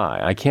shy?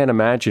 I can't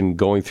imagine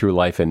going through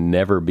life and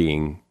never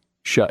being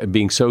shy,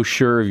 being so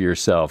sure of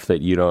yourself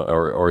that you don't,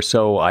 or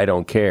so I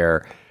don't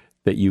care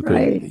that you could,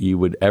 right. You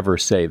would ever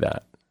say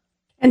that.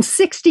 And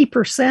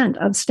 60%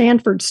 of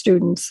Stanford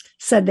students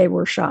said they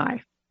were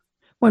shy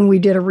when we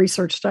did a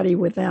research study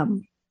with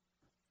them.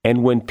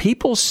 And when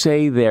people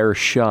say they're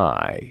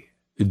shy,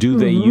 do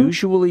they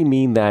usually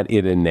mean that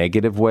in a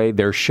negative way?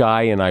 They're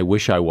shy and I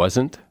wish I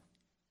wasn't?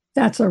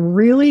 That's a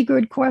really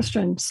good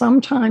question.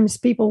 Sometimes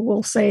people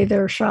will say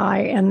they're shy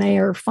and they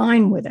are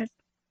fine with it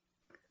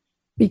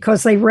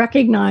because they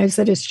recognize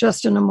that it's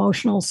just an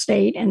emotional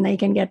state and they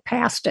can get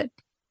past it.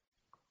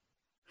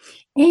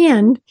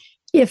 And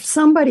if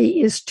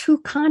somebody is too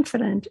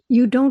confident,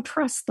 you don't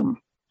trust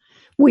them.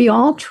 We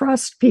all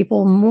trust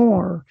people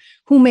more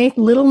who make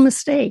little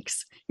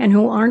mistakes and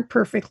who aren't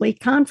perfectly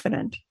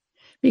confident.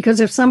 Because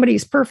if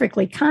somebody's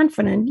perfectly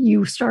confident,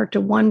 you start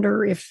to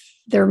wonder if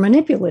they're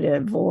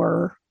manipulative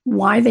or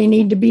why they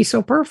need to be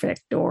so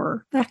perfect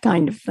or that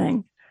kind of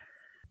thing.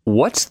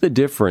 What's the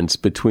difference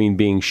between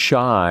being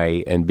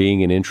shy and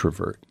being an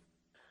introvert?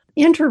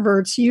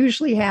 Introverts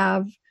usually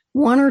have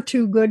one or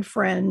two good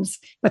friends,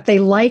 but they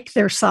like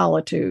their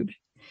solitude.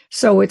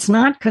 So it's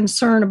not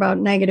concern about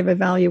negative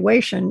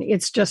evaluation.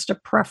 It's just a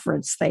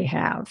preference they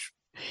have.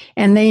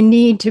 And they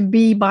need to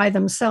be by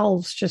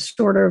themselves to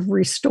sort of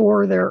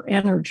restore their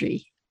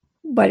energy.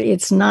 But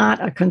it's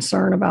not a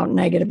concern about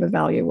negative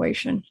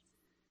evaluation.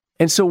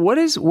 And so what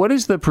is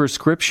the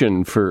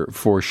prescription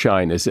for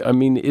shyness? I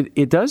mean,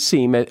 it does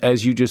seem,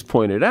 as you just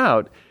pointed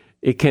out,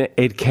 it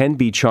can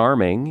be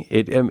charming.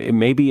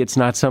 Maybe it's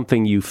not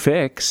something you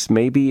fix.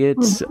 Maybe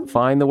it's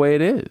fine the way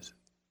it is.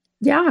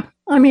 Yeah.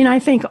 I mean, I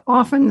think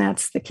often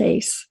that's the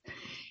case.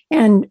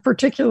 And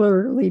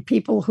particularly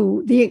people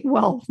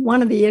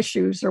one of the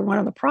issues or one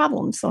of the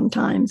problems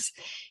sometimes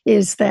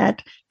is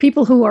that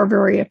people who are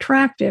very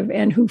attractive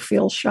and who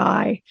feel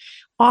shy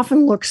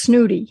often look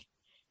snooty.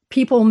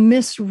 People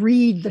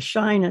misread the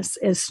shyness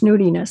as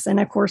snootiness. And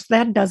of course,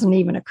 that doesn't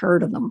even occur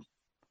to them.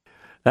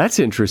 That's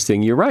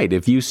interesting. You're right.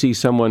 If you see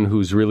someone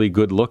who's really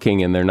good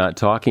looking and they're not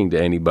talking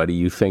to anybody,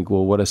 you think,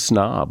 well, what a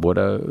snob.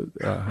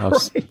 How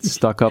right.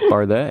 Stuck up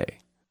are they?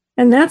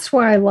 And that's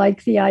why I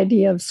like the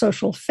idea of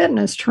social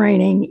fitness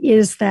training,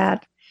 is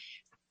that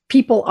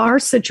people are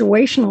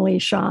situationally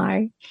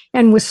shy.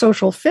 And with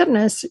social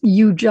fitness,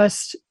 you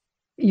just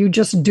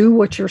do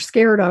what you're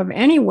scared of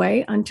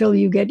anyway until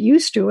you get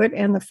used to it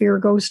and the fear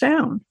goes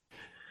down.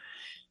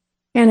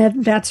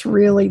 And that's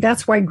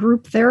why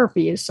group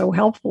therapy is so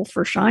helpful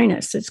for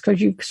shyness. It's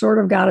because you sort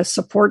of got a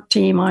support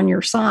team on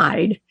your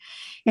side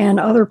and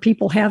other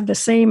people have the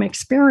same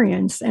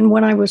experience. And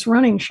when I was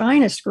running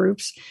shyness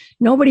groups,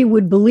 nobody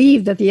would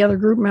believe that the other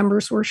group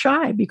members were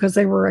shy because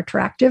they were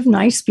attractive,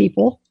 nice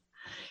people,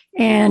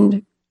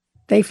 and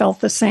they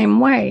felt the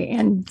same way.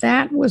 And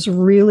that was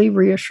really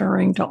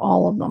reassuring to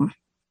all of them.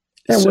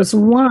 There was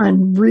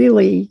one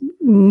really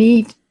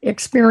neat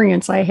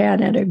experience I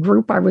had at a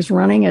group I was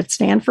running at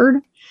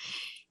Stanford.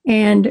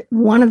 And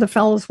one of the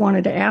fellows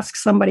wanted to ask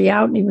somebody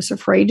out and he was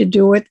afraid to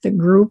do it. The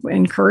group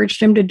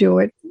encouraged him to do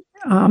it.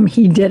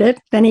 He did it.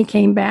 Then he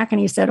came back and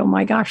he said, oh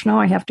my gosh, now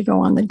I have to go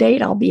on the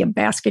date. I'll be a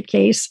basket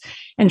case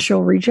and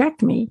she'll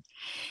reject me.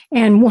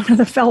 And one of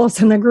the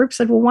fellows in the group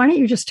said, well, why don't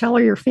you just tell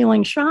her you're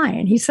feeling shy?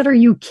 And he said, are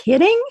you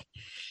kidding?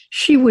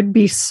 She would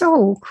be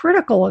so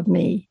critical of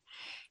me.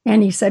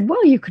 And he said,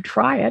 well, you could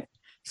try it.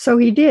 So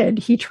he did.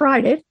 He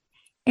tried it.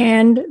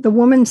 And the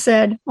woman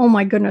said, oh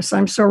my goodness,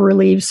 I'm so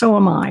relieved. So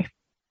am I.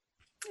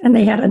 And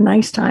they had a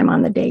nice time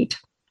on the date.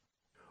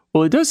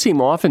 Well, it does seem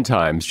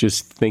oftentimes,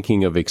 just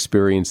thinking of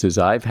experiences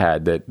I've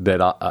had,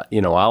 that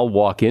I'll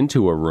walk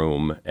into a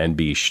room and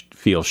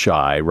feel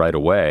shy right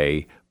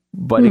away,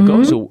 but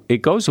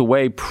it goes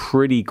away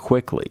pretty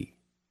quickly.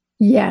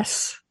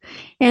 Yes.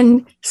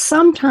 And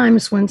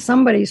sometimes when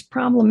somebody's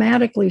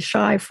problematically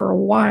shy for a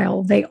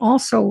while, they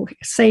also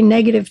say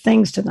negative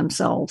things to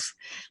themselves,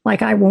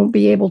 like, I won't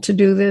be able to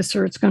do this,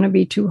 or it's going to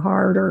be too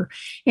hard.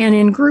 And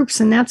in groups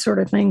and that sort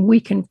of thing, we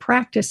can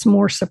practice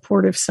more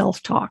supportive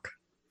self-talk.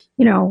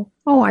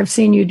 Oh, I've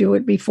seen you do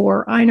it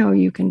before. I know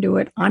you can do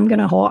it. I'm going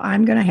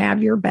to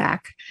have your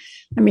back.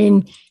 I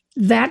mean,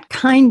 that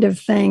kind of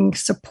thing,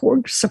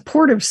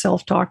 supportive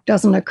self-talk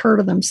doesn't occur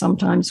to them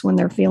sometimes when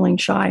they're feeling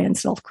shy and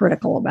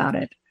self-critical about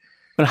it.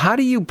 But how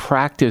do you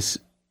practice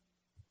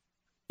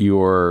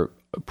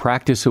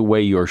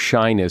away your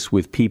shyness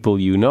with people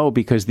you know,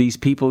 because these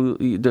people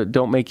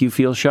don't make you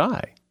feel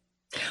shy?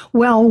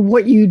 Well,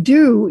 what you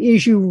do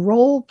is you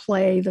role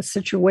play the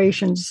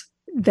situations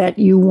that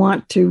you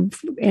want to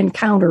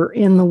encounter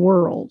in the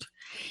world.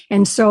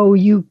 And so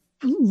you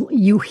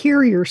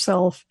hear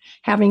yourself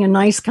having a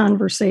nice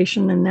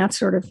conversation and that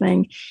sort of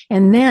thing.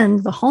 And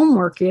then the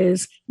homework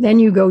is, then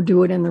you go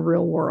do it in the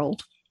real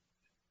world.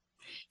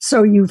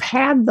 So you've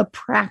had the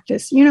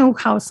practice. You know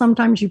how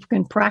sometimes you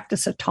can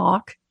practice a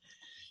talk,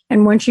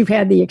 and once you've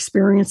had the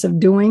experience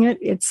of doing it,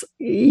 it's,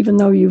 even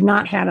though you've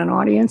not had an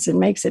audience, it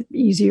makes it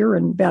easier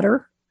and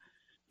better.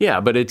 Yeah,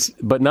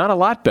 but not a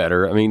lot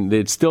better. I mean,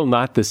 it's still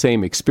not the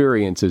same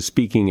experience as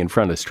speaking in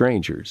front of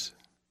strangers.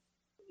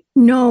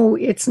 No,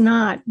 it's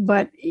not,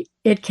 but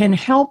it can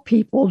help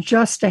people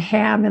just to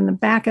have in the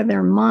back of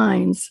their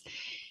minds,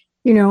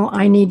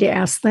 I need to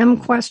ask them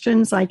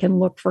questions. I can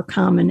look for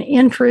common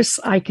interests.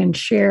 I can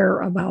share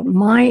about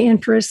my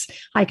interests.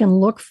 I can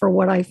look for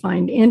what I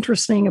find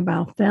interesting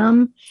about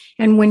them.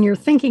 And when you're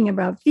thinking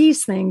about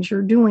these things,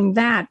 you're doing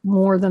that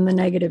more than the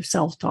negative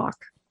self-talk.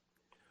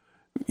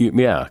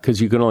 Yeah, because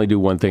you can only do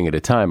one thing at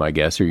a time, I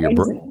guess, or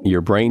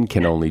your brain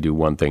can only do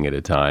one thing at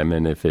a time.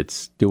 And if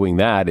it's doing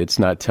that, it's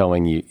not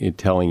telling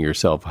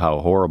yourself how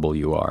horrible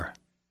you are.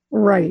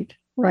 Right.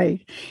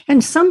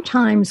 And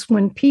sometimes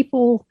when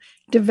people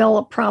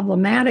develop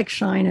problematic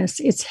shyness,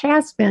 it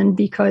has been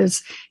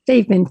because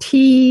they've been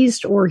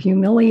teased or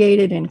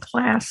humiliated in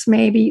class,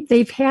 maybe.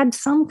 They've had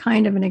some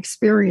kind of an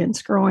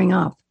experience growing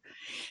up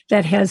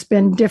that has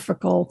been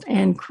difficult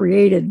and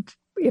created,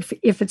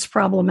 if it's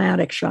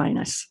problematic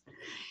shyness.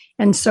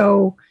 And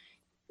so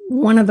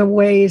one of the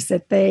ways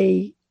that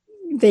they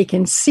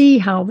can see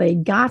how they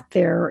got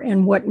there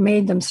and what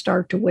made them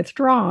start to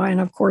withdraw,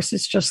 and of course,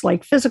 it's just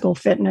like physical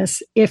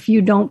fitness. If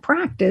you don't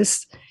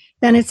practice,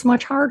 then it's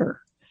much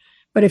harder.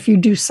 But if you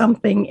do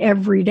something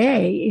every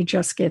day, it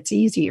just gets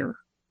easier.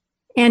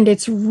 And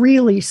it's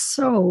really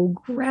so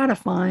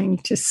gratifying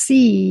to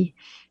see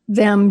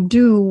them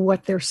do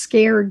what they're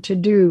scared to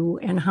do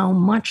and how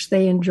much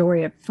they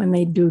enjoy it when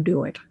they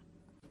do it.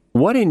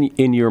 What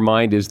in your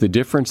mind is the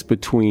difference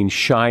between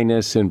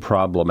shyness and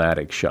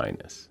problematic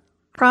shyness?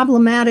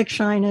 Problematic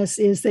shyness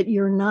is that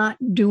you're not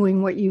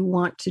doing what you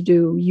want to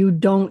do. You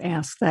don't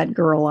ask that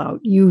girl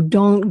out. You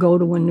don't go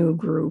to a new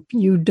group.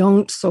 You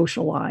don't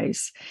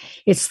socialize.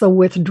 It's the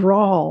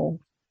withdrawal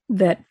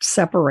that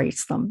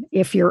separates them.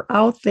 If you're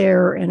out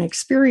there and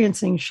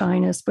experiencing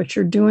shyness, but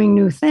you're doing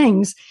new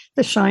things,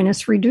 the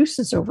shyness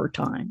reduces over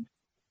time.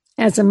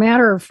 As a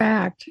matter of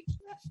fact,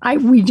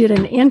 we did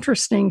an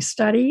interesting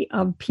study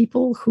of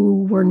people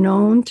who were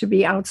known to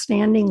be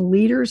outstanding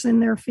leaders in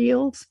their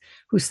fields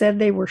who said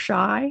they were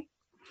shy.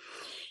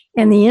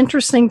 And the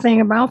interesting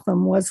thing about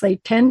them was they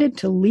tended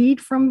to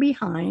lead from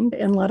behind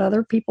and let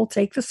other people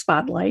take the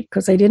spotlight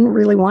because they didn't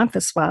really want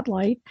the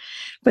spotlight.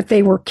 But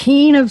they were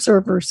keen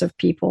observers of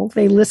people.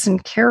 They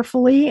listened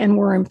carefully and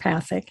were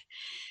empathic.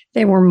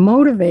 They were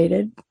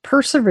motivated,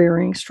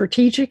 persevering,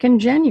 strategic, and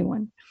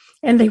genuine.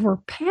 And they were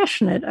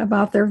passionate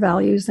about their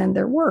values and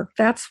their work.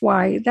 That's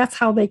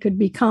how they could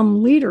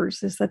become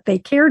leaders, is that they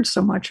cared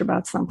so much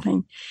about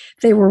something,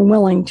 they were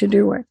willing to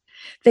do it.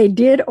 They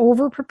did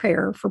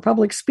over-prepare for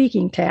public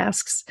speaking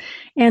tasks,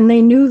 and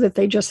they knew that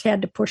they just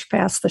had to push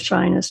past the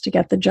shyness to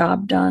get the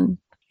job done.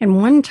 And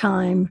one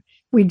time,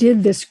 we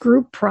did this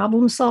group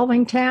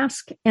problem-solving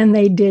task, and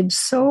they did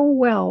so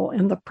well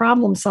in the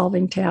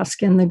problem-solving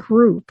task in the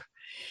group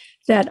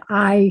that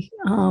I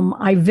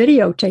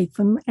videotaped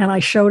them and I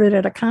showed it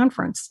at a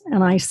conference,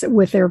 and I said,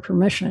 with their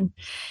permission,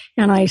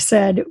 and I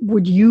said,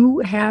 would you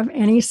have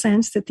any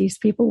sense that these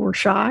people were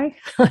shy?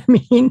 I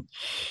mean,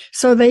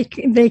 so they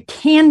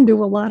can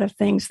do a lot of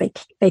things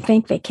they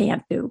think they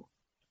can't do.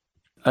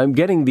 I'm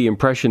getting the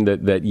impression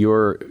that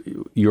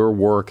your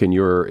work and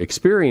your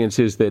experience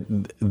is that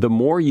the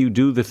more you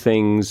do the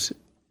things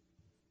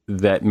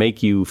that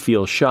make you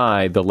feel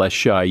shy, the less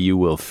shy you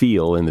will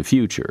feel in the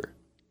future.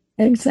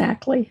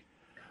 Exactly.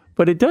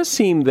 But it does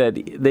seem that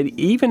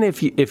even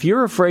if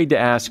you're afraid to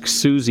ask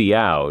Susie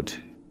out,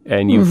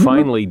 and you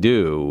finally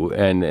do,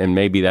 and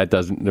maybe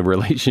the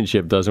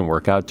relationship doesn't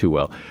work out too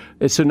well,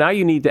 so now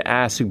you need to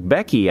ask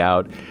Becky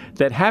out,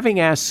 that having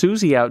asked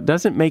Susie out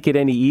doesn't make it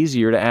any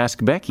easier to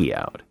ask Becky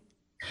out.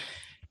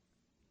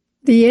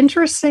 The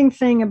interesting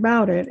thing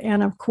about it,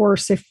 and of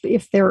course,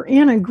 if they're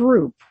in a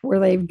group where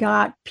they've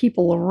got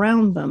people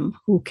around them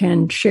who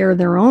can share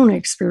their own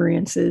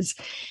experiences,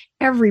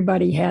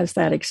 Everybody has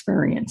that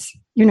experience.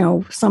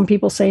 Some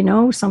people say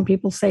no, some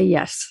people say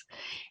yes.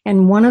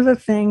 And one of the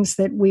things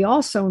that we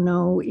also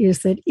know is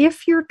that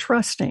if you're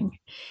trusting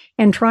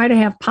and try to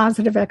have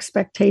positive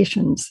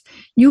expectations,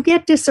 you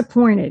get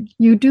disappointed,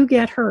 you do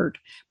get hurt,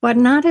 but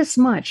not as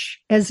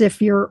much as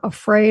if you're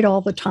afraid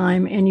all the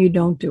time and you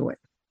don't do it.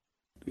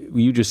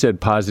 You just said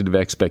positive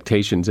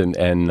expectations,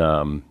 and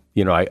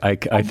I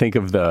think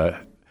of the,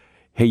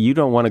 hey, you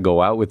don't want to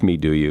go out with me,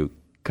 do you?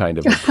 Kind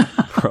of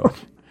approach.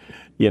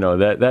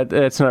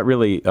 That's not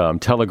really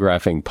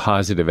telegraphing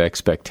positive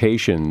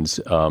expectations.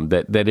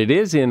 That it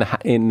is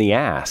in the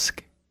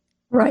ask.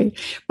 Right,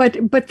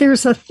 but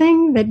there's a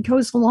thing that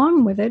goes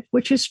along with it,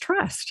 which is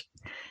trust.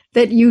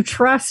 That you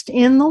trust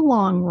in the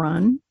long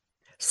run,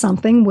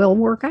 something will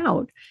work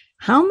out.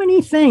 How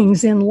many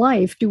things in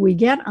life do we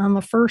get on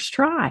the first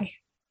try?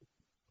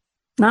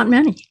 Not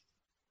many.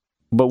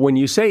 But when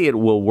you say it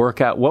will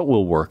work out, what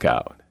will work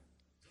out?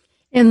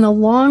 In the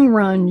long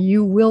run,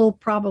 you will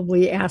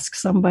probably ask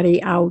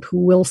somebody out who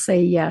will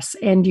say yes,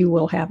 and you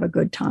will have a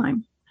good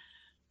time.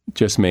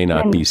 Just may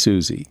not be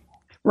Susie.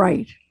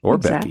 Right. Or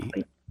exactly.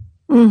 Becky.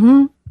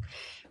 Mm-hmm.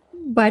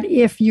 But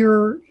if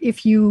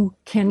you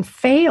can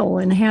fail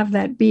and have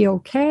that be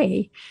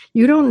okay,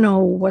 you don't know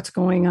what's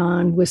going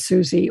on with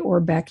Susie or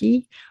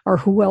Becky or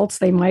who else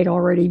they might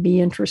already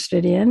be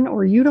interested in,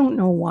 or you don't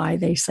know why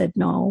they said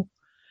no.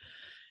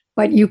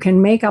 But you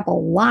can make up a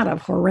lot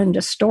of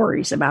horrendous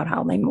stories about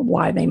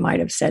why they might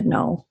have said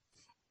no.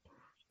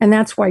 And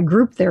that's why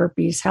group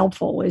therapy is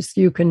helpful, is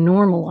you can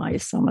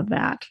normalize some of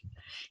that.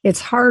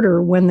 It's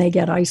harder when they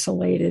get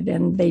isolated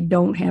and they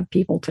don't have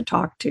people to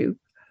talk to.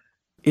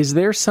 Is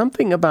there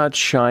something about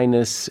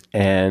shyness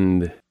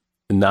and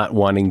not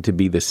wanting to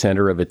be the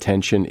center of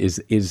attention?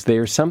 Is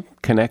there some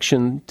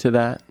connection to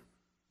that?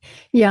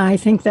 Yeah, I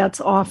think that's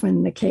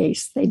often the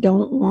case. They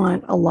don't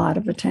want a lot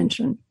of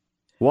attention.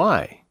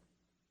 Why?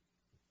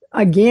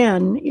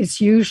 Again,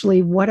 it's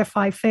usually, what if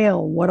I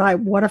fail? What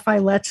if I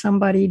let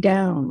somebody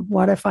down?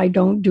 What if I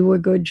don't do a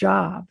good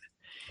job?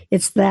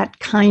 It's that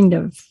kind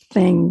of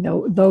thing,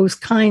 those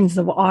kinds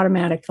of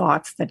automatic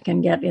thoughts that can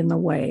get in the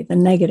way, the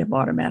negative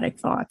automatic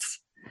thoughts.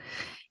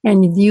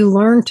 And you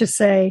learn to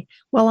say,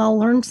 well, I'll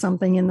learn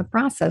something in the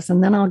process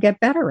and then I'll get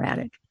better at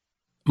it.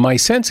 My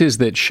sense is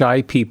that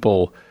shy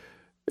people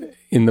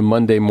in the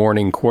Monday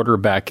morning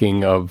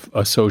quarterbacking of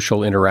a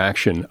social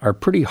interaction are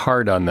pretty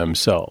hard on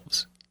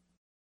themselves.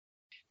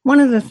 One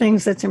of the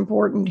things that's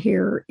important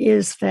here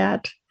is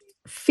that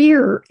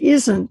fear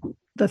isn't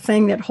the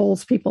thing that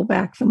holds people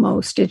back the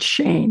most. It's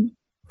shame.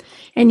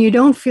 And you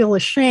don't feel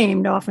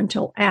ashamed often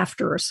until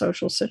after a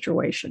social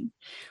situation,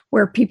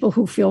 where people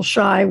who feel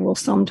shy will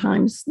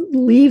sometimes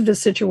leave the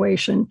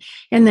situation.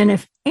 And then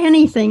if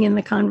anything in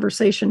the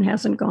conversation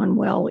hasn't gone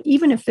well,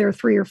 even if there are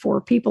 3 or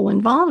 4 people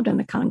involved in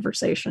the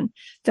conversation,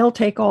 they'll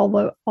take all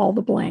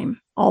the blame,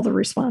 all the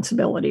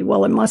responsibility.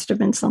 Well, it must have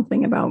been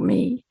something about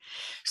me.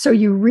 So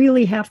you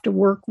really have to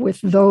work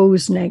with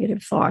those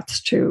negative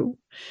thoughts too,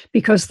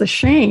 because the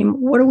shame,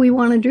 what do we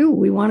want to do?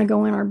 We want to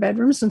go in our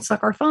bedrooms and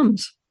suck our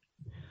thumbs.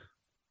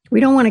 We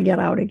don't want to get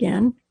out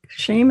again.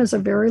 Shame is a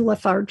very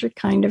lethargic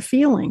kind of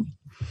feeling.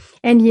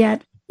 And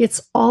yet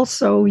it's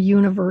also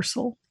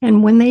universal.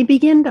 And when they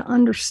begin to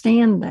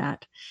understand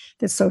that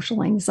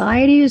social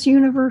anxiety is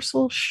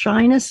universal,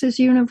 shyness is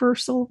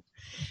universal,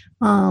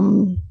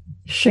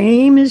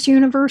 shame is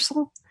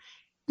universal,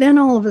 then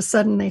all of a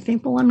sudden they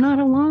think, well, I'm not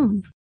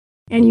alone.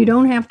 And you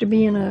don't have to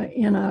be in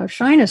a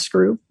shyness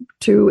group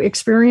to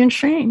experience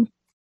shame.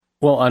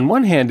 Well, on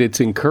one hand, it's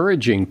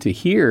encouraging to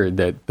hear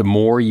that the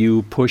more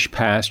you push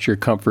past your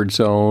comfort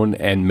zone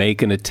and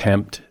make an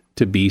attempt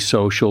to be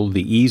social,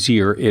 the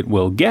easier it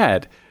will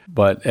get.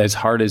 But as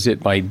hard as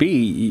it might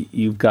be,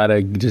 you've got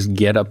to just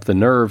get up the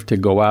nerve to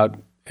go out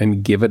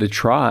and give it a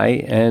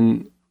try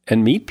and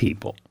meet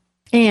people.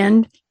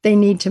 And they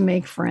need to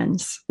make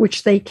friends,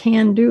 which they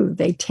can do.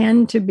 They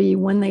tend to be,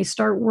 when they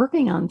start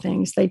working on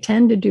things, they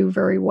tend to do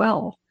very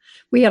well.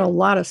 We had a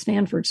lot of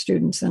Stanford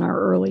students in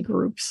our early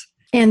groups.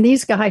 And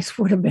these guys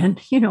would have been,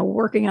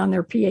 working on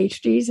their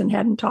PhDs and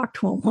hadn't talked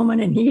to a woman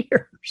in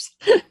years.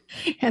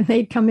 And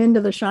they'd come into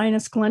the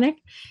shyness clinic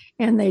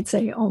and they'd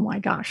say, oh my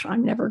gosh,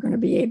 I'm never going to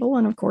be able.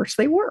 And of course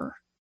they were.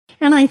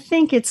 And I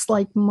think it's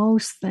like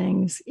most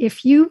things.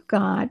 If you've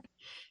got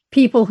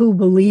people who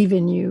believe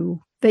in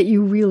you, that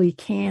you really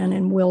can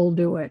and will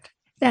do it,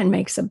 that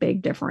makes a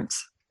big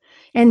difference.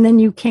 And then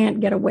we can't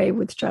get away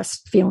with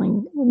just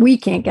feeling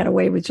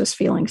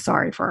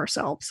sorry for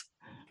ourselves.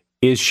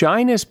 Is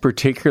shyness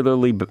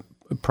particularly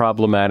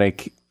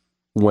problematic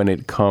when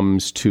it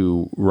comes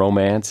to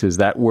romance? Is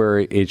that where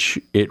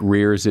it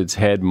rears its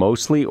head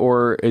mostly,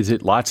 or is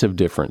it lots of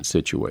different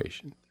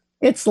situations?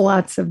 It's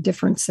lots of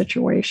different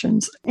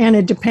situations. And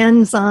it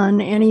depends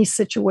on any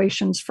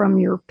situations from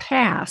your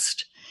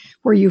past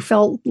where you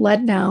felt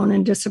let down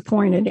and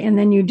disappointed, and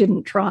then you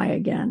didn't try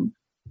again.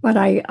 But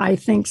I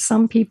think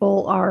some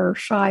people are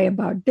shy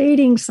about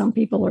dating. Some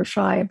people are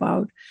shy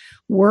about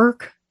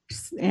work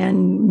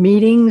and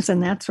meetings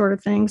and that sort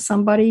of thing.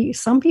 Some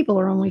people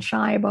are only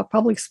shy about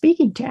public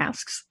speaking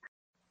tasks.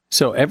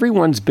 So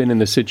everyone's been in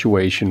the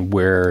situation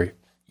where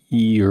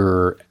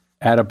you're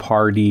at a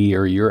party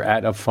or you're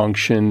at a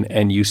function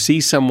and you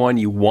see someone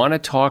you want to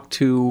talk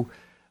to,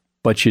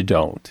 but you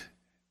don't.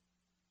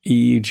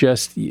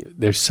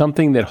 There's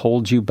something that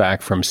holds you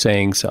back from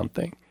saying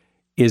something.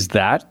 Is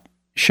that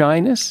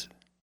shyness?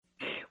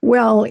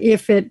 Well,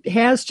 if it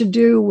has to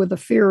do with a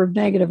fear of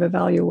negative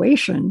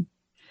evaluation,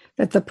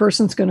 that the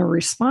person's going to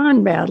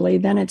respond badly,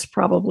 then it's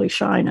probably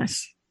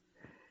shyness.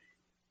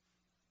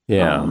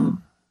 Yeah.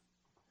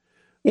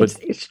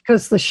 It's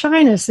because the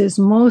shyness is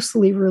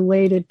mostly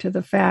related to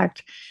the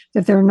fact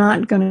that they're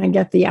not going to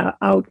get the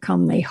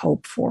outcome they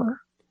hope for.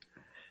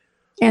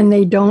 And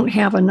they don't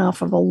have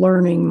enough of a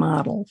learning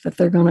model that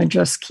they're going to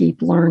just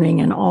keep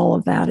learning and all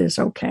of that is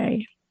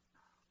okay.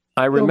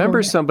 I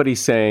remember somebody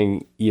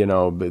saying,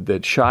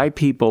 that shy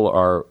people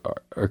are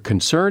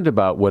concerned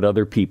about what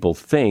other people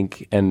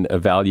think and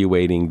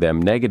evaluating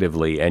them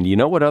negatively. And you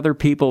know what other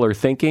people are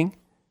thinking?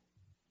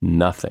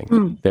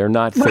 Nothing. They're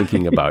not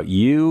thinking about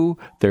you.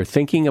 They're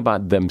thinking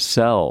about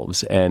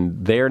themselves, and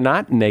they're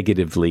not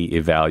negatively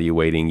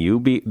evaluating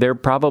you. They're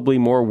probably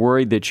more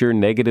worried that you're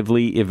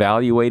negatively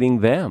evaluating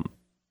them.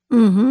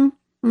 Mm-hmm.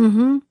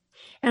 Mm-hmm.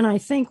 And I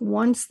think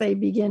once they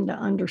begin to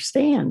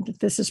understand that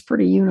this is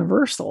pretty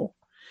universal,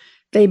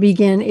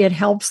 it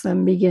helps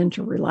them begin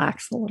to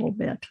relax a little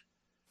bit.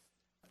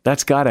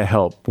 That's got to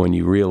help when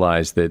you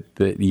realize that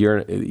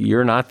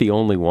you're not the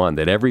only one,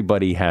 that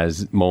everybody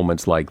has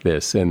moments like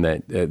this, and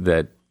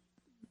that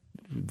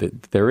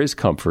there is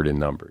comfort in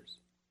numbers.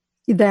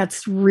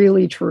 That's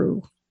really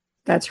true.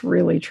 That's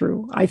really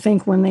true. I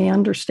think when they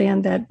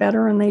understand that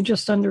better and they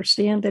just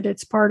understand that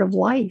it's part of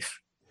life.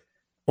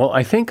 Well,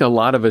 I think a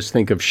lot of us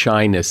think of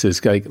shyness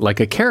as like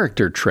a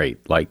character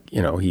trait, like,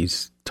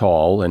 he's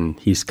tall and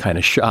he's kind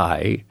of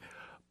shy.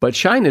 But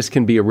shyness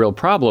can be a real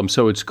problem,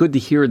 so it's good to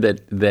hear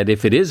that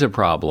if it is a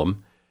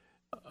problem,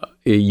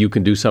 you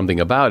can do something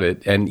about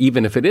it. And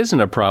even if it isn't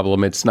a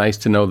problem, it's nice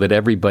to know that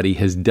everybody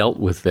has dealt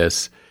with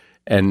this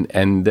and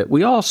that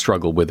we all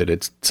struggle with it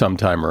at some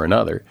time or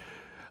another.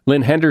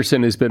 Lynn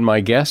Henderson has been my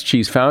guest.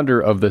 She's founder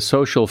of the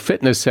Social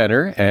Fitness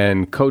Center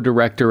and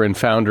co-director and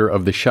founder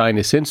of the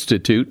Shyness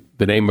Institute.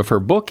 The name of her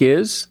book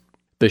is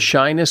The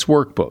Shyness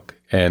Workbook,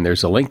 and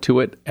there's a link to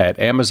it at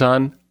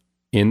Amazon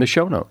in the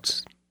show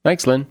notes.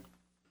 Thanks, Lynn.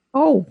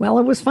 Oh, well,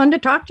 it was fun to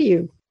talk to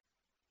you.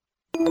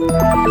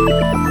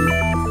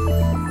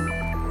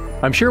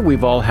 I'm sure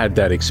we've all had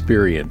that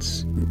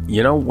experience,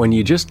 when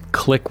you just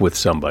click with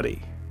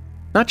somebody.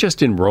 Not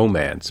just in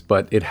romance,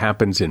 but it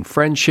happens in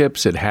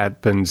friendships, it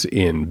happens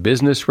in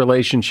business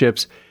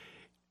relationships,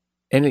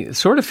 and it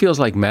sort of feels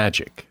like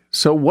magic.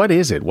 So what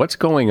is it? What's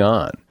going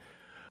on?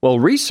 Well,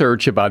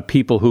 research about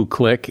people who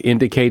click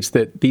indicates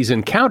that these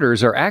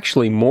encounters are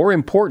actually more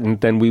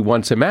important than we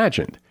once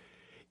imagined.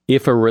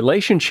 If a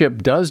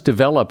relationship does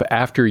develop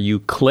after you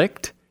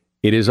clicked,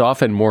 it is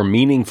often more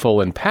meaningful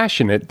and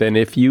passionate than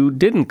if you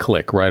didn't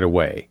click right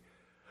away.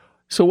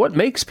 So what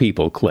makes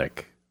people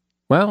click?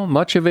 Well,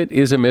 much of it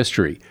is a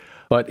mystery.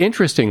 But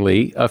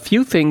interestingly, a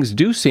few things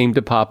do seem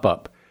to pop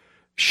up.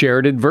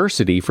 Shared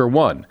adversity, for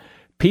one.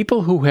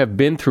 People who have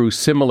been through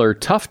similar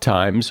tough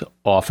times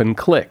often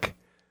click.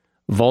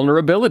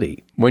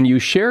 Vulnerability. When you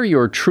share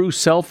your true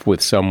self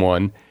with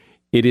someone,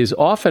 it is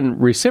often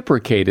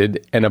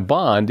reciprocated and a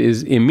bond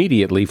is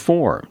immediately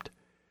formed.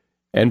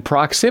 And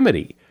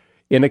proximity.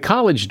 In a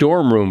college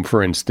dorm room,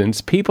 for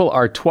instance, people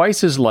are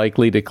twice as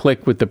likely to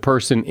click with the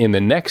person in the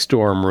next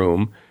dorm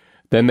room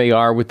than they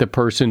are with the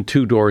person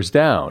 2 doors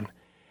down.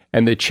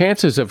 And the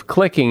chances of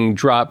clicking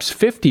drops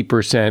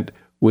 50%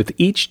 with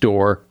each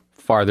door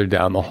farther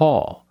down the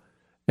hall.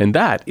 And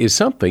that is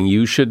something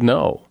you should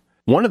know.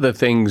 One of the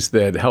things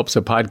that helps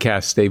a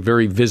podcast stay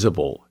very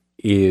visible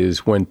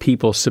is when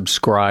people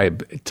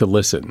subscribe to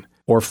listen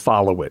or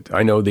follow it.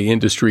 I know the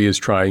industry is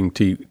trying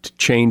to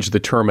change the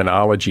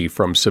terminology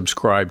from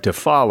subscribe to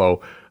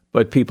follow,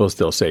 but people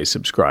still say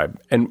subscribe.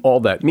 And all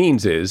that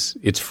means is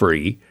it's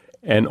free.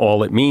 And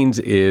all it means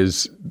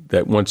is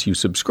that once you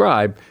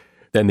subscribe,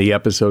 then the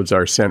episodes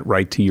are sent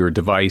right to your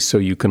device so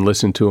you can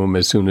listen to them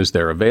as soon as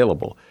they're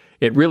available.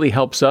 It really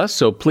helps us,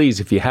 so please,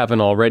 if you haven't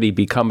already,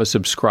 become a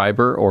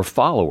subscriber or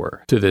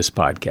follower to this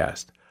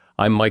podcast.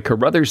 I'm Mike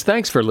Carruthers.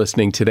 Thanks for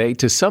listening today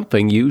to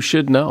Something You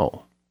Should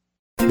Know.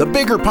 The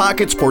Bigger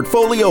Pockets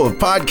portfolio of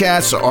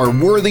podcasts are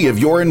worthy of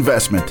your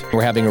investment.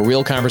 We're having a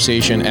real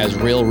conversation as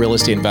real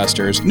estate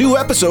investors. New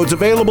episodes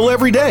available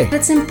every day.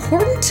 It's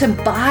important to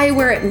buy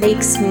where it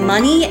makes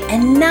money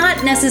and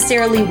not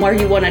necessarily where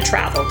you want to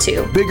travel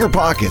to. Bigger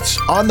Pockets,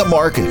 On the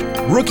Market,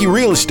 Rookie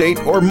Real Estate,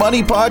 or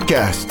Money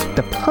Podcast.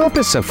 The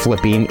purpose of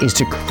flipping is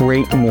to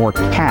create more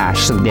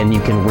cash so then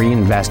you can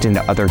reinvest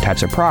into other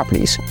types of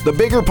properties. The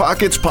Bigger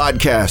Pockets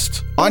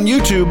Podcast, on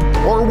YouTube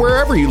or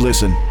wherever you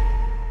listen.